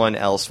 hopefully someone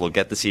else will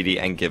get the CD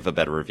and give a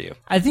better review.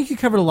 I think you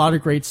covered a lot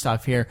of great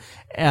stuff here,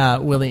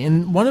 Willie,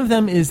 and one of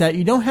them is that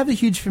you don't have a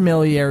huge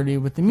familiarity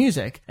with the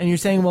music, and you're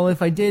saying, well,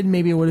 if I did,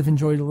 maybe I would have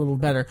enjoyed it a little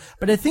better.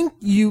 But I think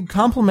you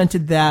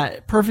complemented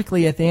that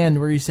perfectly at the end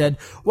where you said,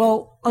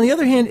 well, on the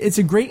other hand, it's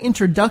a great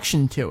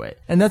introduction to it.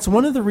 And that's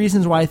one of the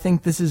reasons why I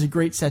think this is a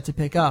great set to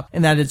pick up.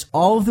 And that it's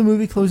all of the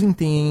movie closing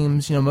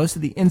themes, most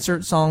of the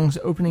insert songs,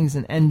 openings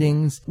and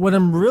endings. What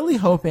I'm really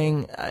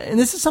hoping, and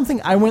this is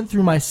something I went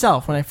through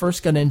myself when I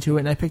first got into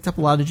it and I picked up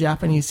a lot of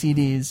Japanese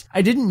CDs.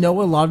 I didn't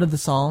know a lot of the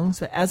songs,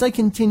 but as I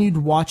continued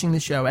watching the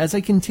show, as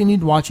I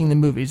continued watching the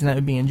movies, and that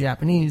would be in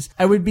Japanese,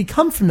 I would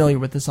become familiar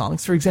with the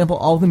songs. For example,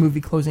 all the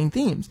movie closing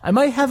themes. I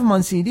might have them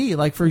on CD.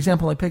 Like, for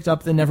example, I picked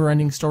up the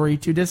Neverending Story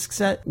 2-disc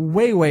set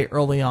way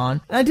early on,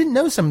 and I didn't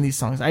know some of these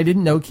songs. I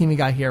didn't know Kimi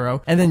ga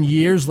Hero, and then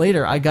years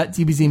later, I got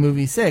DBZ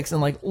Movie 6,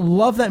 and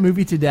loved that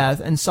movie to death,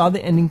 and saw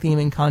the ending theme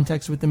in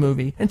context with the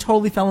movie, and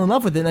totally fell in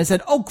love with it, and I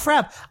said, oh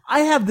crap,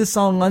 I have this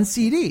song on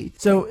CD.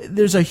 So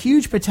there's a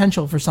huge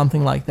potential for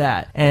something like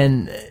that,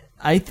 and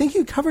I think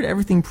you covered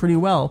everything pretty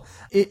well.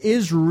 It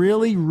is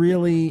really,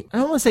 really, I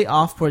don't want to say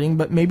off-putting,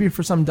 but maybe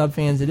for some dub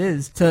fans it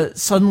is, to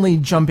suddenly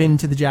jump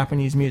into the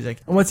Japanese music.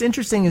 And what's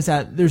interesting is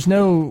that there's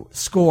no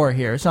score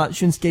here. It's not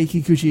Shunsuke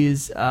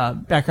Kikuchi's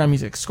background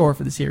music score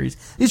for the series.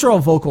 These are all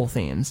vocal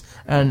themes,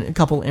 and a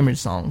couple image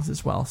songs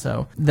as well,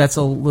 so that's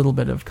a little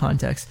bit of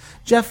context.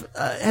 Jeff,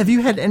 have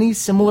you had any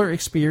similar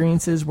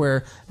experiences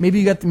where maybe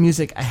you got the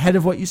music ahead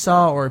of what you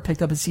saw, or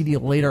picked up a CD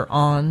later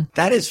on?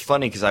 That is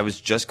funny, because I was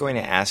just going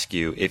to ask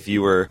you if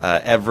you were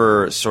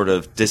ever sort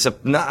of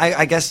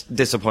I guess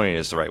disappointed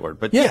is the right word,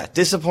 but yeah,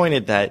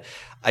 disappointed that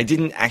I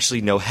didn't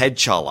actually know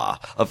Headchala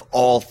of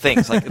all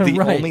things. Like the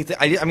right. only thing,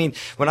 I mean,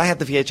 when I had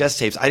the VHS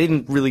tapes, I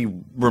didn't really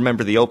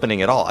remember the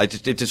opening at all. It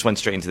just went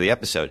straight into the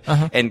episode.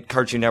 And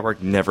Cartoon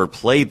Network never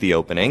played the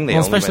opening. They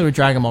especially with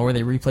Dragon Ball, where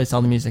they replaced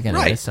all the music in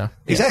it. So, yeah.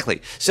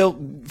 Exactly. So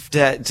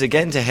to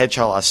get into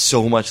Headchala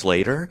so much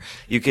later,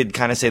 you could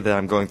kind of say that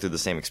I'm going through the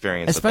same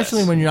experience.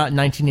 Especially when you're not in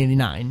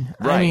 1989.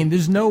 Right. I mean,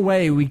 there's no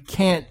way we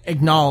can't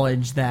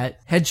acknowledge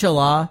that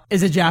Headchala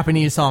is a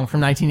Japanese song from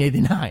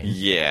 1989.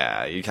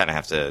 Yeah, you kind of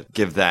have to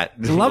give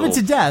that. Love it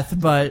to death,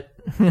 but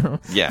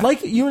yeah.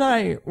 Like you and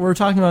I were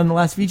talking about in the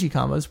last VG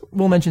combos,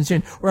 we'll mention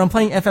soon, where I'm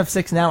playing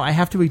FF6 now, I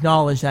have to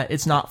acknowledge that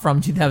it's not from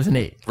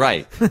 2008.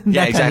 Right.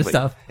 Yeah, exactly. Kind of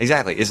stuff.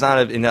 Exactly. It's not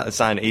an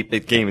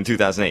 8-bit game in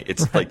 2008.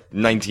 It's like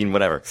 19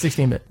 whatever.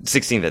 16-bit.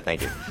 16-bit,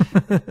 thank you.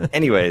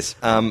 Anyways,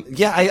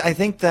 I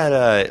think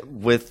that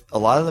with a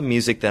lot of the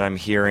music that I'm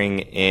hearing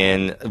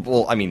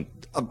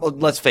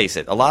let's face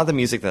it, a lot of the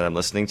music that I'm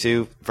listening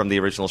to from the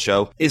original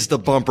show is the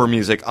bumper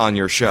music on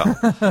your show.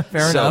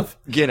 Fair enough.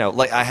 You know,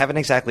 like, I haven't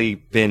exactly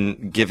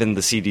been given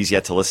the CDs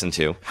yet to listen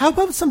to. How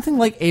about something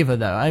like Ava,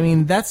 though? I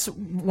mean, that's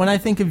when I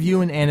think of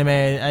you in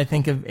anime, I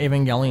think of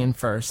Evangelion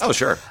first. Oh,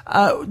 sure.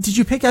 Did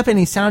you pick up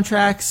any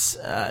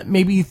soundtracks?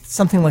 Maybe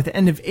something like the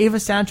end of Ava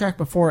soundtrack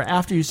before or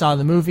after you saw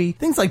the movie?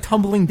 Things like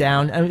Tumbling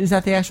Down. Is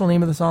that the actual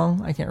name of the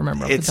song? I can't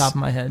remember off the top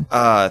of my head.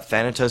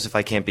 Thanatos, If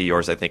I Can't Be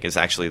Yours, I think is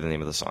actually the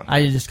name of the song.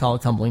 I just call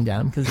it Tumbling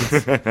Down because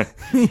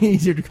it's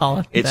easier to call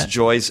it. It's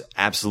Joy's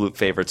absolute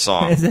favorite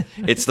song. Is it?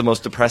 It's the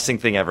most depressing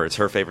thing ever. It's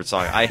her favorite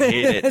song. I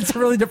hate it. It's a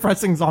really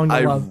depressing song to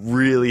love. I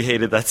really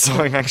hated that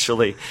song,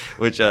 actually,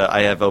 which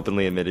I have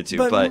openly admitted to.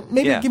 But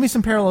maybe yeah. give me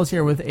some parallels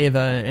here with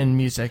Ava and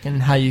music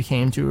and how you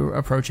came to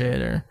approach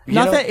it. Or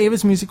not that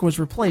Ava's music was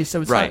replaced,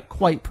 so it's not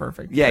quite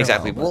perfect. Yeah,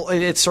 exactly. Well,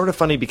 it's sort of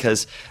funny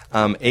because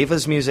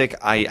Ava's music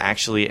I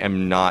actually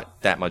am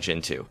not that much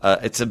into.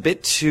 It's a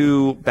bit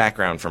too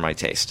background for my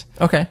taste.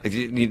 Okay.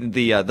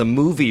 The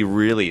movie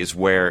really is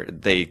where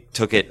they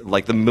took it,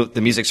 like the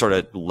music sort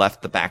of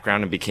left the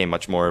background and became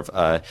much more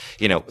of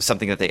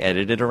something that they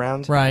edited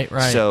around. Right.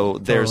 So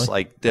there's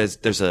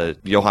there's a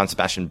Johann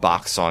Sebastian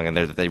Bach song in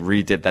there that they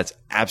redid that's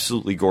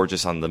absolutely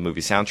gorgeous on the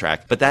movie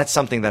soundtrack, but that's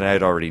something that I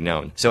had already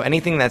known. So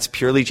anything that's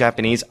purely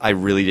Japanese, I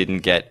really didn't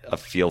get a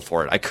feel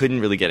for it. I couldn't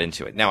really get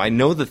into it. Now I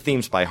know the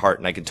themes by heart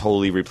and I can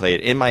totally replay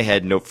it in my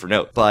head note for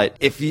note, but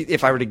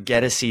if I were to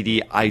get a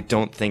CD, I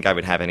don't think I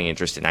would have any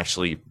interest in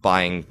actually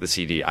buying the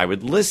CD. I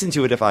would listen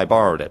to it if I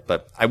borrowed it,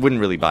 but I wouldn't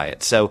really buy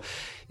it. So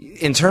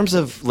in terms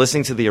of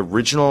listening to the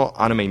original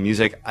anime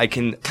music, I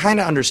can kind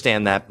of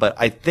understand that, but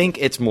I think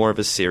it's more of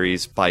a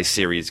series by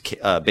series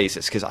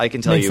basis, because I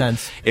can tell Makes you,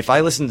 sense. if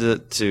I listen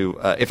to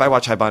if I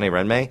watch Haibane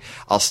Renmei,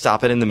 I'll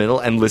stop it in the middle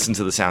and listen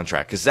to the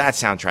soundtrack, because that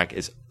soundtrack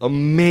is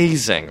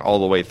amazing all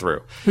the way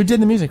through. Who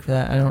did the music for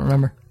that? I don't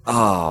remember.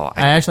 Oh,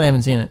 I actually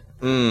haven't seen it.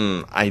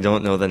 I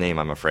don't know the name,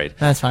 I'm afraid.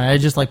 That's fine. I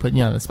just like putting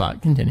you on the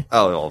spot. Continue.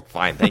 Oh, well,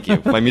 fine. Thank you.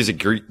 My music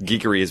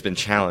geekery has been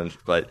challenged,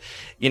 but,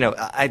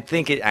 I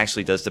think it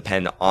actually does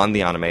depend on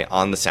the anime,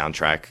 on the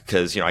soundtrack,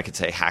 because, I could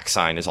say Hack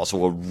Sign is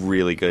also a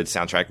really good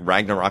soundtrack.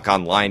 Ragnarok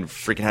Online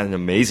freaking had an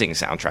amazing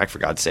soundtrack, for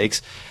God's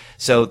sakes.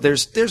 So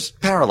there's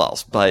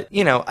parallels, but,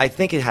 I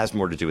think it has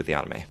more to do with the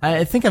anime.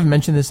 I think I've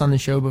mentioned this on the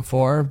show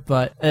before,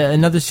 but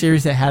another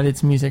series that had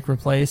its music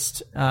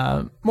replaced,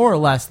 more or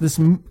less, this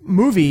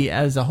movie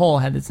as a whole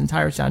had its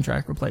entire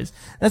soundtrack replaced.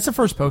 That's the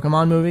first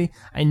Pokemon movie.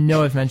 I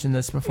know I've mentioned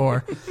this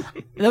before.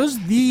 That was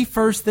the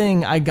first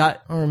thing I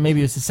got, or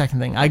maybe it was the second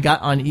thing I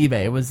got on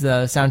eBay, was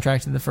the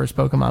soundtrack to the first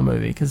Pokemon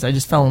movie, because I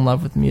just fell in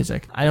love with the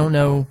music. I don't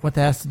know what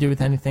that has to do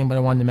with anything, but I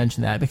wanted to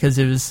mention that because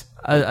it was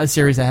a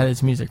series that had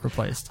its music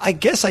replaced. I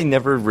guess I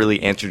never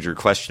really answered your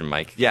question,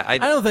 Mike. Yeah, I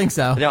don't think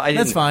so. No, I didn't.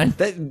 That's fine.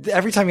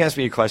 Every time you ask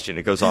me a question,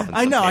 it goes off in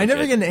I know. tangent. I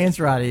never get an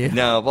answer out of you.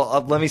 No,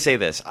 well, let me say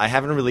this. I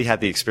haven't really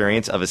had the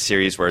experience of a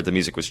series where the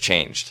music was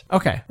changed.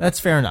 Okay, that's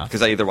fair enough.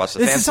 Because I either watched the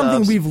fan subs. This is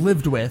something we've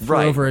lived with for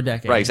over a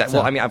decade. Right, exactly. So.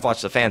 Well, I mean, I've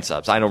watched the fan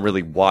subs. I don't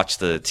really watch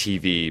the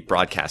TV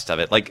broadcast of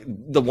it. Like,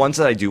 the ones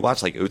that I do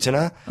watch, like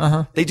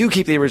Utena, they do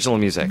keep the original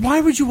music.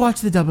 Why would you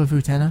watch the dub of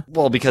Utena?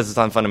 Well, because it's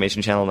on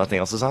Funimation Channel, nothing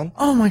else is on.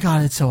 Oh my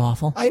god, it's so awful.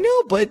 I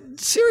know,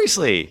 but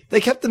seriously, they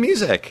kept the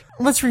music.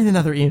 Let's read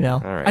another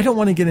email. All right. I don't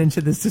want to get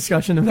into this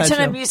discussion of that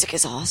show. music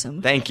is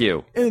awesome. Thank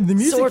you. The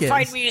music Sword is.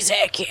 fight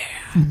music,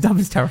 yeah. Dub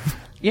is terrible.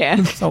 Yeah.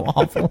 It's so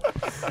awful.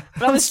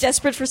 But I was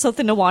desperate for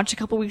something to watch a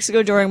couple weeks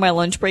ago during my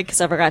lunch break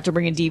because I forgot to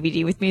bring a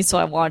DVD with me, so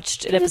I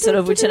watched an episode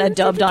of Utena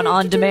dubbed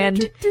on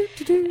demand.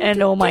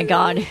 And oh my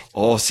god.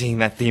 Oh, seeing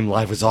that theme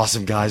live was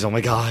awesome, guys. Oh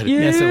my god. Yeah.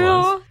 Yes, it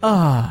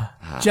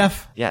was.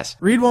 Jeff. Yes.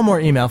 Read one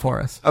more email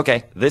for us.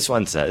 Okay, this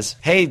one says,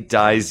 "Hey,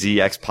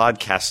 DaiZX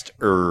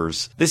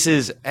podcasters. This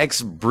is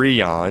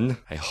Brian.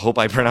 I hope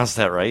I pronounced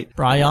that right.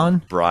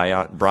 Brian.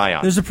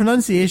 Brian. There's a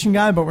pronunciation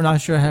guy, but we're not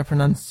sure how to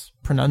pronounce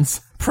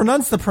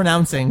the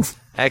pronouncings.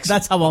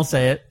 That's how I'll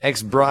say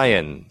it.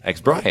 Brian.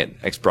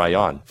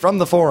 From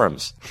the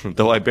forums.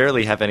 Though I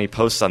barely have any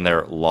posts on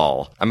there,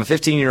 lol. I'm a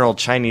 15-year-old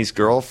Chinese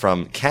girl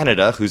from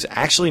Canada who's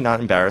actually not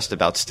embarrassed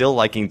about still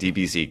liking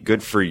DBZ.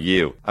 Good for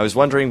you. I was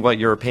wondering what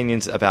your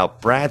opinions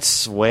about Brad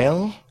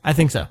Swale? I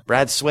think so.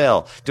 Brad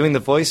Swale, doing the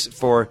voice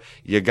for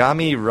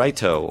Yagami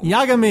Raito.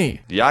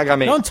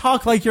 Yagami. Don't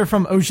talk like you're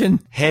from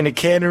Ocean.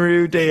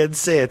 Hanakaru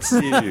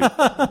Densetsu.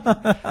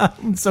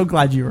 I'm so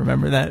glad you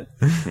remember that.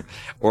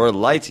 Or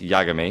Light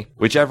Yagami,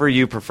 whichever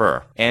you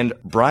prefer. And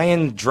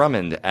Brian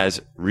Drummond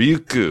as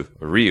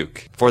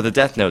Ryuk, for the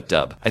Death Note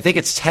dub. I think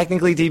it's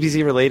technically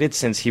DBZ related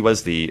since he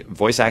was the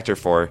voice actor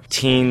for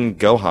Teen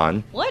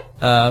Gohan. What?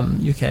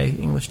 UK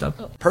English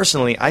dub.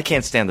 Personally, I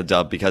can't stand the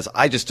dub because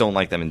I just don't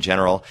like them in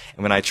general.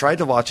 And when I tried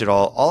to watch it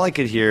all I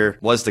could hear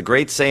was the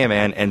Great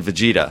Saiyaman and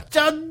Vegeta.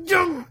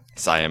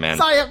 Saya, man.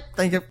 Saya,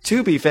 thank you.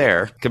 To be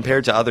fair,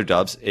 compared to other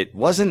dubs, it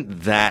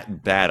wasn't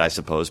that bad, I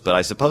suppose, but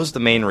I suppose the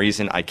main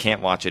reason I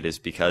can't watch it is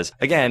because,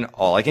 again,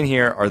 all I can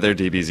hear are their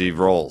DBZ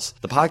roles.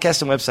 The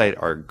podcast and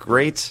website are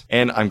great,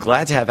 and I'm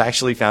glad to have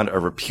actually found a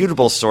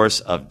reputable source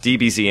of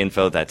DBZ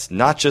info that's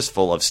not just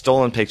full of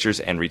stolen pictures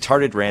and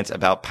retarded rants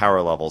about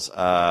power levels.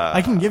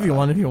 I can give you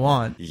one if you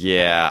want.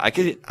 Yeah, I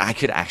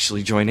could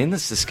actually join in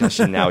this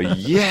discussion now.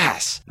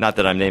 Yes! Not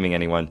that I'm naming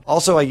anyone.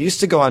 Also, I used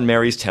to go on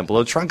Mary's Temple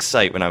of Trunks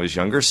site when I was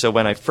younger, so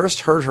when I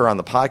first heard her on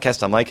the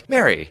podcast, I'm like,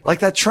 Mary, like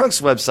that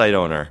Trunks website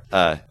owner.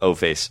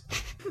 O-face.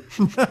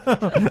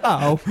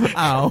 Ow.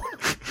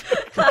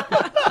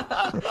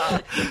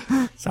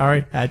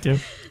 Sorry, had to.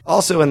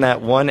 Also, in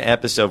that one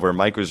episode where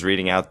Mike was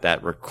reading out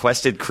that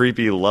requested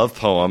creepy love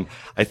poem,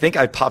 I think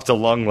I popped a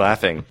lung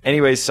laughing.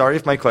 Anyways, sorry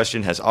if my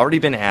question has already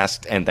been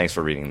asked, and thanks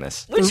for reading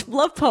this. Which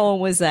love poem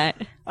was that?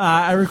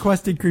 I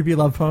requested creepy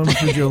love poems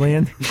for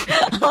Julian.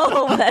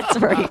 Oh, that's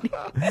right.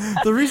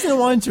 The reason I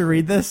wanted to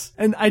read this,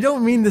 and I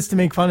don't mean this to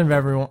make fun of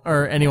everyone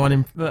or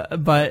anyone,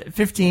 but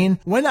 15,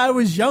 when I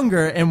was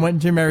younger and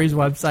went to Mary's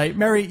website,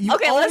 Mary, you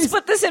Okay, always... let's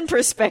put this in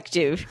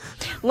perspective.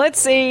 Let's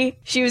say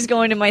she was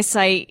going to my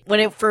site when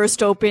it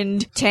first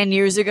opened 10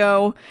 years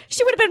ago.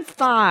 She would have been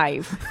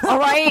 5. All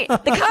right?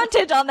 The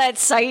content on that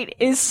site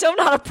is so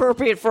not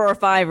appropriate for a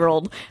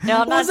 5-year-old.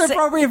 Now, I'm not was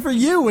appropriate for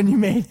you when you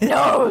made it.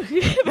 No,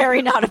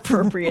 very not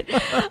appropriate.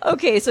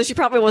 Okay, so she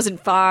probably wasn't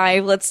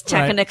 5. Let's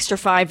tack an extra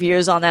 5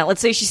 years on that.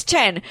 Let's say she's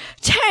 10.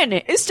 10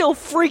 is still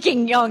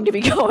freaking young to be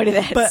going to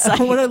that site.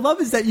 But what I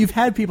love is that you've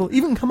had people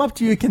even come up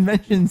to you at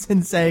conventions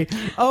and say,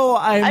 oh,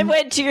 I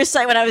went to your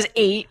site when I was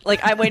 8.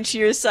 Like, I went to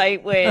your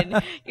site when,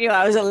 I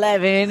was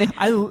 11.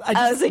 I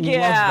was like,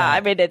 yeah, I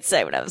made that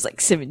site when I was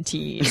like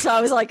 17. So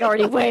I was like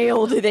already way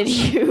older than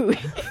you.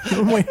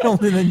 Way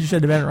older than you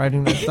should have been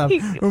writing that stuff.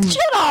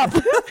 Shut up!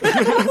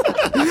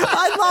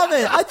 I love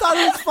it. I thought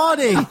it was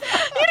funny.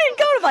 You didn't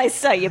go to my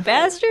site, you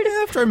bastard.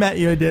 After I met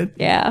you, I did.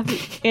 Yeah,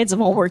 I had some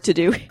homework to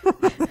do.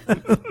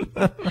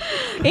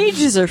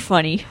 Ages are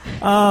funny.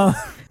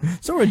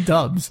 So are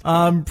dubs.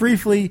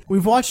 Briefly,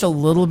 we've watched a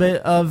little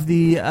bit of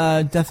the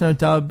Death Note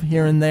dub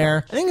here and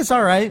there. I think it's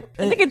all right.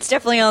 I think it's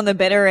definitely on the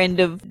better end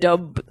of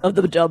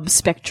the dub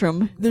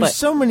spectrum. There's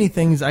so many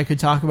things I could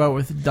talk about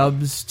with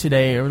dubs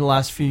today over the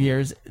last few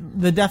years.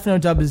 The Death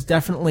Note dub is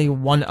definitely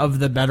one of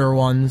the better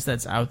ones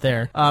that's out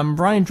there.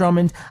 Brian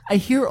Drummond, I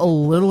hear a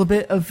little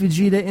bit of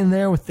Vegeta in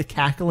there with the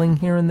cackling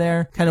here and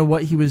there, kind of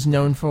what he was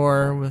known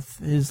for with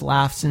his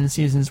laughs in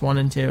seasons 1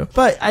 and 2.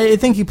 But I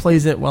think he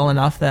plays it well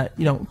enough that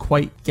you don't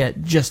quite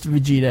get just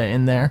Vegeta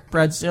in there.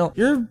 Brad Steele,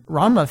 you're a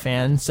Ranma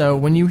fan, so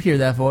when you hear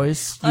that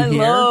voice, I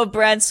love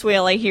Brad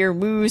Swale. I hear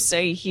Moose.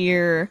 I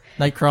hear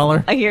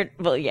Nightcrawler.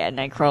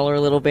 Nightcrawler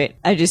a little bit.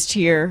 I just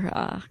hear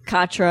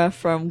Katra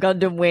from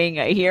Gundam Wing.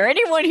 I hear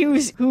anyone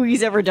who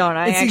he's ever done.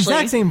 It's the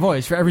exact same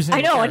voice for every single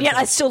I know, character. and yet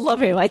I still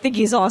love him. I think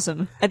he's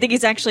awesome. I think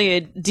he's actually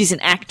a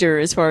decent actor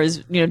as far as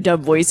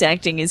dub voice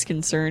acting is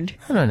concerned.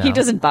 I don't know. He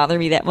doesn't bother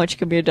me that much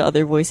compared to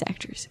other voice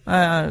actors.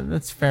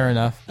 That's fair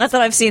enough. Not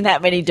that I've seen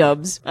that many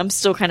dubs. I'm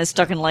still kind of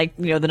stuck in the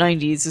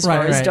 90s as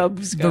far as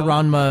dubs go. The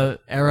Ranma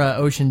era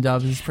ocean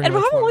dubs is pretty.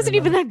 And Ranma wasn't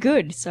even that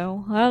good,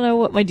 so I don't know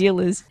what my deal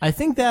is. I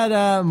think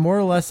that more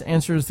or less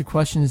answers the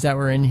questions that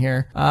were in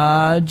here.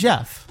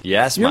 Jeff.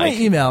 Yes, you're Mike.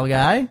 my email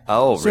guy.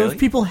 Oh, so really? So if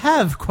people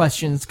have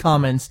questions,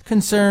 comments,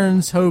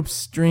 concerns,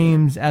 hopes,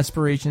 dreams,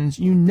 aspirations,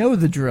 you know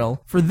the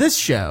drill. For this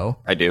show,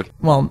 I do.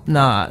 Well,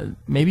 nah,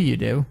 maybe you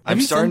do.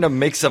 I'm starting to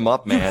mix them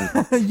up, man.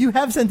 You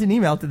have sent an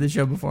email to the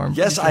show before.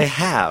 Yes, I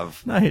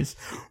have. Nice.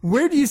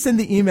 Where do you send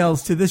the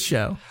emails to this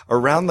show?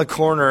 Around the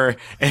corner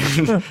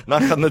and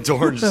knock on the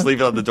door and just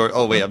leave it on the door.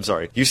 Oh, wait, I'm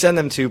sorry. You send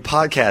them to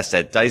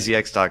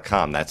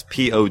podcast@daizex.com. That's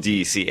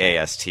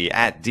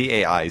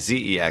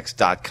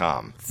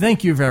podcast@daizex.com.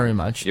 Thank you very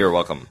much. You're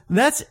welcome.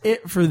 That's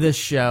it for this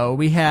show.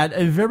 We had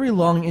a very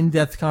long,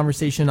 in-depth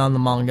conversation on the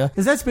manga,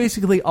 because that's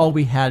basically all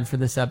we had for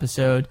this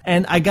episode.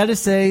 And I gotta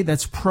say,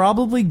 that's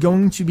probably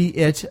going to be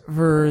it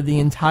for the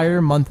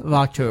entire month of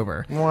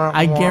October.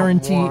 I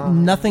guarantee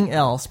nothing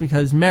else,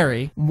 because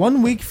Mary,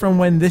 1 week from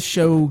when this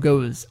show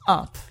goes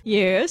up,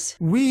 yes,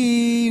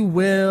 we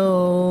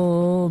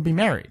will be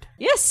married.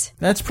 Yes.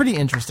 That's pretty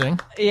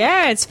interesting.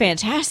 Yeah, it's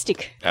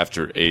fantastic.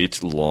 After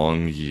 8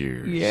 long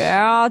years.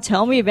 Yeah,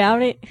 tell me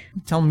about it.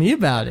 Tell me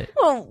about it.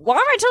 Well, why am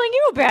I telling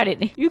you about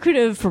it? You could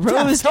have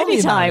proposed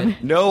anytime.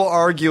 No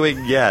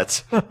arguing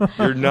yet.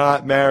 You're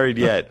not married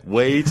yet.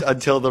 Wait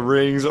until the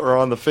rings are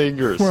on the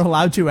fingers. We're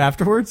allowed to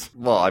afterwards?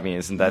 Well, I mean,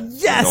 isn't that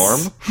yes!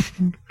 the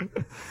norm?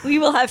 We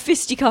will have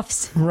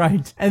fisticuffs.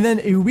 Right. And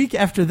then a week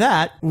after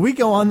that, we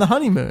go on the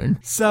honeymoon.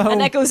 And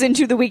that goes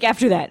into the week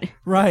after that.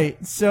 Right.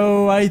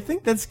 So I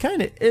think that's kind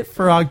of it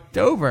for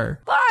October.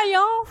 Bye,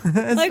 y'all.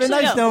 It's been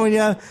nice knowing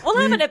you. We'll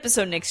have an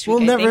episode next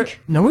week, I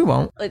think. No, we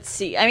won't. Let's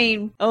see. I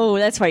mean,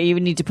 that's why you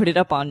need to put it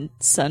up on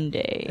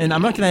Sunday. And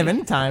I'm not going to have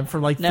any time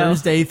for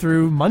Thursday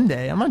through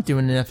Monday. I'm not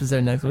doing an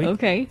episode next week.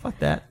 Okay. Fuck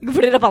that. You can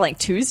put it up on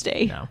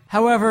Tuesday. No.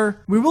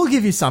 However, we will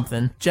give you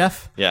something.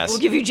 Jeff? Yes. We'll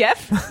give you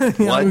Jeff?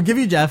 What? We'll give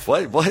you Jeff.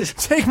 What?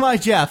 Take my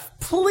Jeff.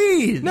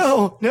 Please.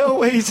 No,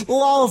 wait.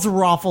 Lols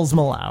Raffles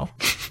Malau.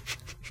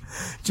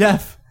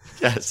 Jeff,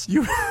 Yes.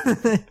 you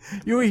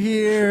were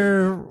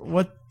here,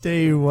 what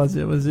day was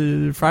it? Was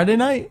it Friday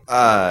night?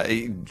 Yes.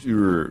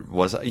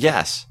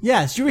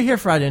 Yes, you were here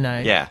Friday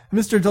night. Yeah.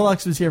 Mr.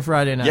 Deluxe was here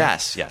Friday night.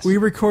 Yes. We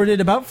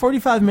recorded about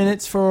 45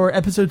 minutes for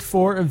episode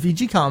 4 of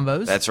VG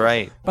Combos. That's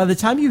right. By the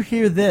time you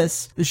hear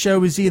this, the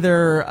show is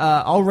either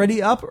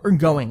already up or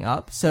going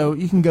up, so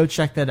you can go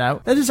check that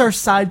out. That is our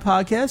side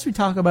podcast. We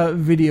talk about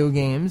video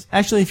games.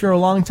 Actually, if you're a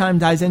longtime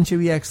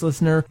Daizenshuu EX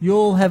listener,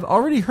 you'll have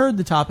already heard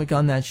the topic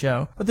on that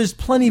show, but there's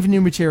plenty of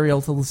new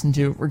material to listen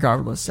to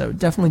regardless, so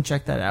definitely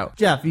check that out.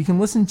 Jeff, you can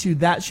listen to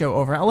that show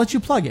over. I'll let you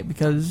plug it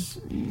because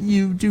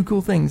you do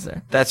cool things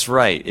there. That's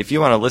right. If you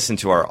want to listen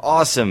to our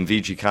awesome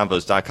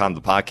VGConvos.com,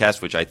 the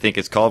podcast, which I think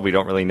it's called, we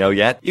don't really know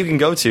yet, you can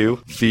go to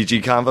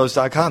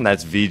VGConvos.com.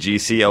 That's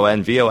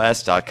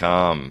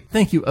VGConvos.com.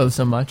 Thank you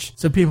so much,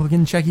 so people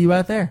can check you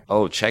out there.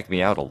 Oh, check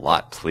me out a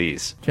lot,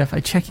 please. Jeff, I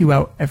check you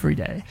out every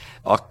day.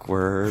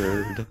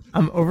 Awkward.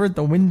 I'm over at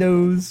the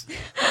windows.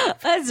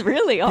 That's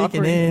really Peeking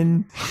awkward.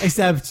 in,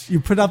 except you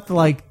put up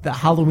the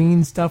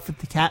Halloween stuff with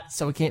the cat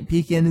so it can't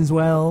peek in as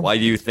well. Why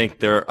do you think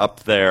they're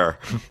up there?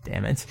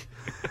 Damn it.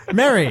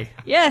 Mary,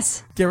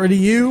 Yes, get rid of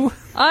you.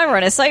 I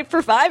run a site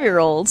for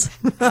 5-year-olds.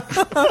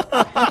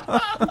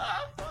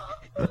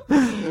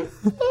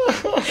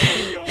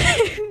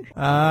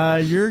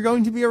 You're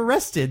going to be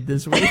arrested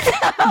this week.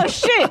 Oh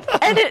shit!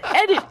 Edit!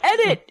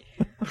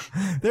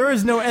 There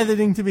is no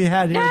editing to be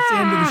had here. It's the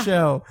end of the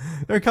show.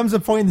 There comes a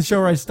point in the show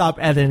where I stop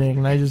editing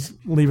and I just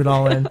leave it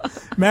all in.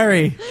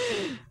 Mary,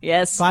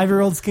 Yes,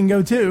 5-year-olds can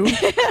go too.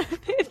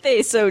 if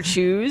they so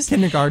choose.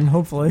 Kindergarten,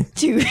 hopefully.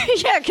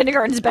 Yeah,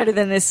 kindergarten's better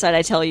than this site,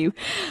 I tell you.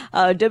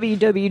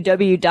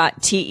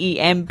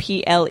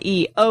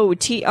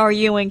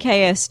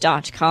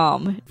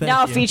 www.templeotrunks.com.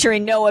 Now you.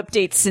 featuring no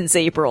updates since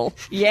April.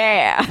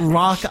 Yeah.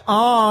 Rock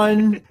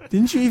on.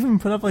 Didn't you even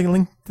put up a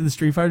link to the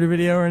Street Fighter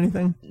video or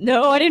anything?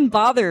 No, I didn't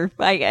bother.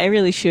 I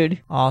really should.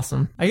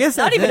 Awesome. I guess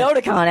Not that's even it.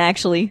 Otakon,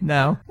 actually.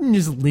 No. You can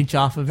just leech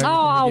off of everything. Oh,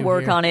 I'll we do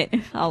work here. on it.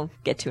 I'll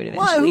get to it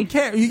Well, eventually. who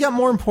cares? You got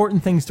more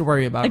important things to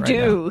worry about I right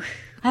do. now.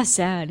 That's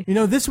sad. You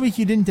know, this week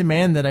you didn't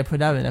demand that I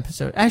put out an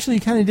episode. Actually, you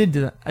kind of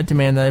did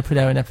demand that I put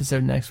out an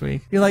episode next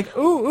week. You're like,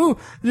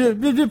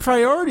 the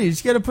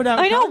priorities. You got to put out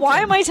I know. Why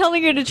content. am I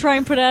telling you to try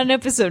and put out an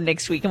episode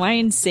next week? Am I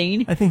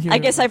insane? I think you're- I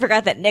guess I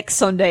forgot that next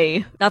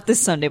Sunday, not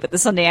this Sunday, but the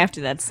Sunday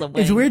after that's the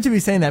way. It's weird to be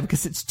saying that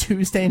because it's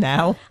Tuesday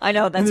now. I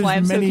know. That's And why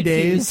I'm there's so many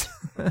confused.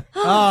 days.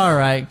 All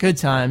right, good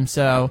time.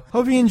 So,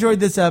 hope you enjoyed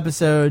this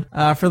episode.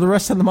 For the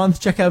rest of the month,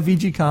 check out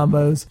VG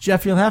Combos.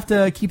 Jeff, you'll have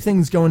to keep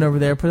things going over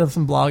there. Put up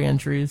some blog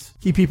entries.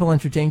 Keep people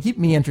entertained. Keep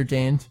me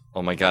entertained.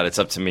 Oh my god, it's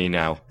up to me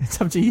now. It's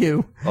up to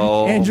you.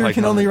 Oh, Andrew my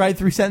can God. only write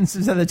 3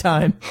 sentences at a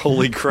time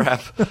Holy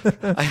crap.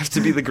 I have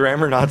to be the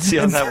grammar Nazi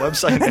on that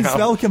website and now.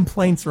 spell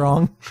complaints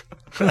wrong.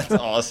 That's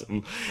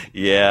awesome.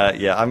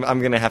 Yeah. I'm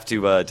going to have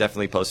to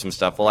definitely post some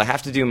stuff. Well, I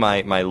have to do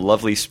my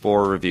lovely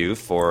Spore review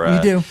for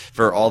You do.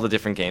 for all the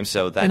different games.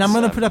 So that's And I'm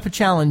going to put up a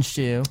challenge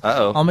to you.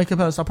 Uh-oh. I'll make a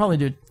post. I'll probably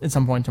do it at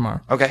some point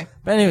tomorrow. Okay.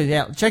 But anyway,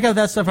 yeah, check out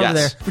that stuff over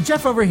there. Yes. For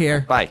Jeff over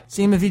here. Bye.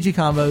 See him at VG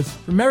Combos.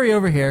 For Mary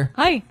over here.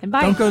 Hi and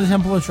bye. Don't go to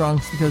Temple of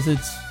Trunks because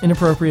it's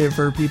inappropriate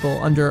for people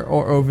under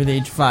or over the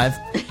age of 5.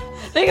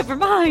 Make up your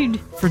mind.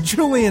 For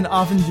Julian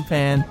off in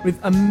Japan with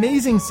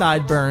amazing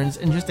sideburns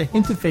and just a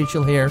hint of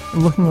facial hair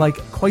and looking like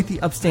quite the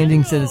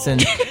upstanding citizen.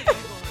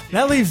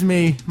 That leaves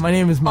me. My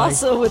name is Mike.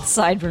 Also with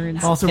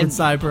sideburns. Also with And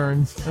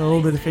sideburns and a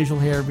little bit of facial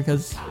hair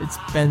because it's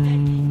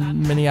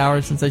been many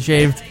hours since I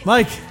shaved.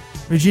 Mike,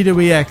 Vegeta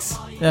EX,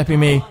 that'd be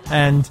me.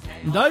 And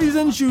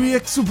Daizenshuu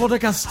EX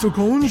podcast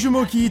今週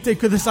も聞いて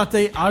くださっ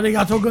てあり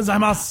がとうござい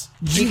ます。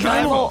次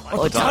回も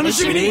お楽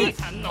しみに。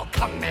の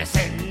亀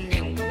仙人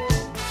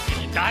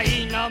偉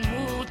大な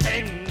無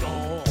天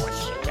王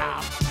子や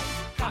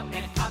カ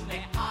メハ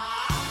メハ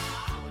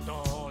不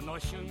動の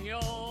修行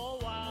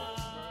は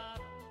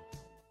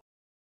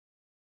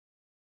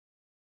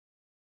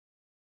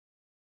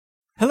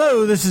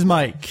Hello, this is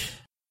Mike.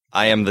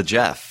 I am the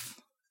Jeff.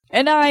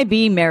 And I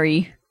be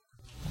Mary.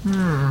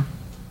 Yes.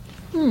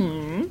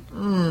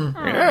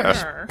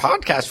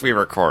 Podcast we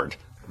record.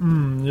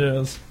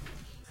 Yes.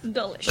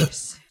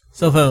 Delicious.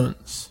 Cell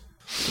phones.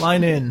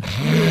 Line in.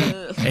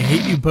 I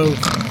hate you both.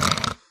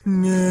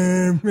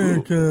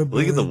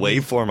 Look at the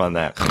waveform on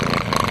that.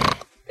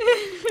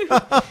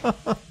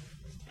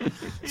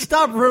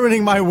 Stop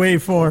ruining my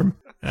waveform.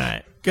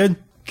 Alright, good?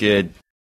 Good.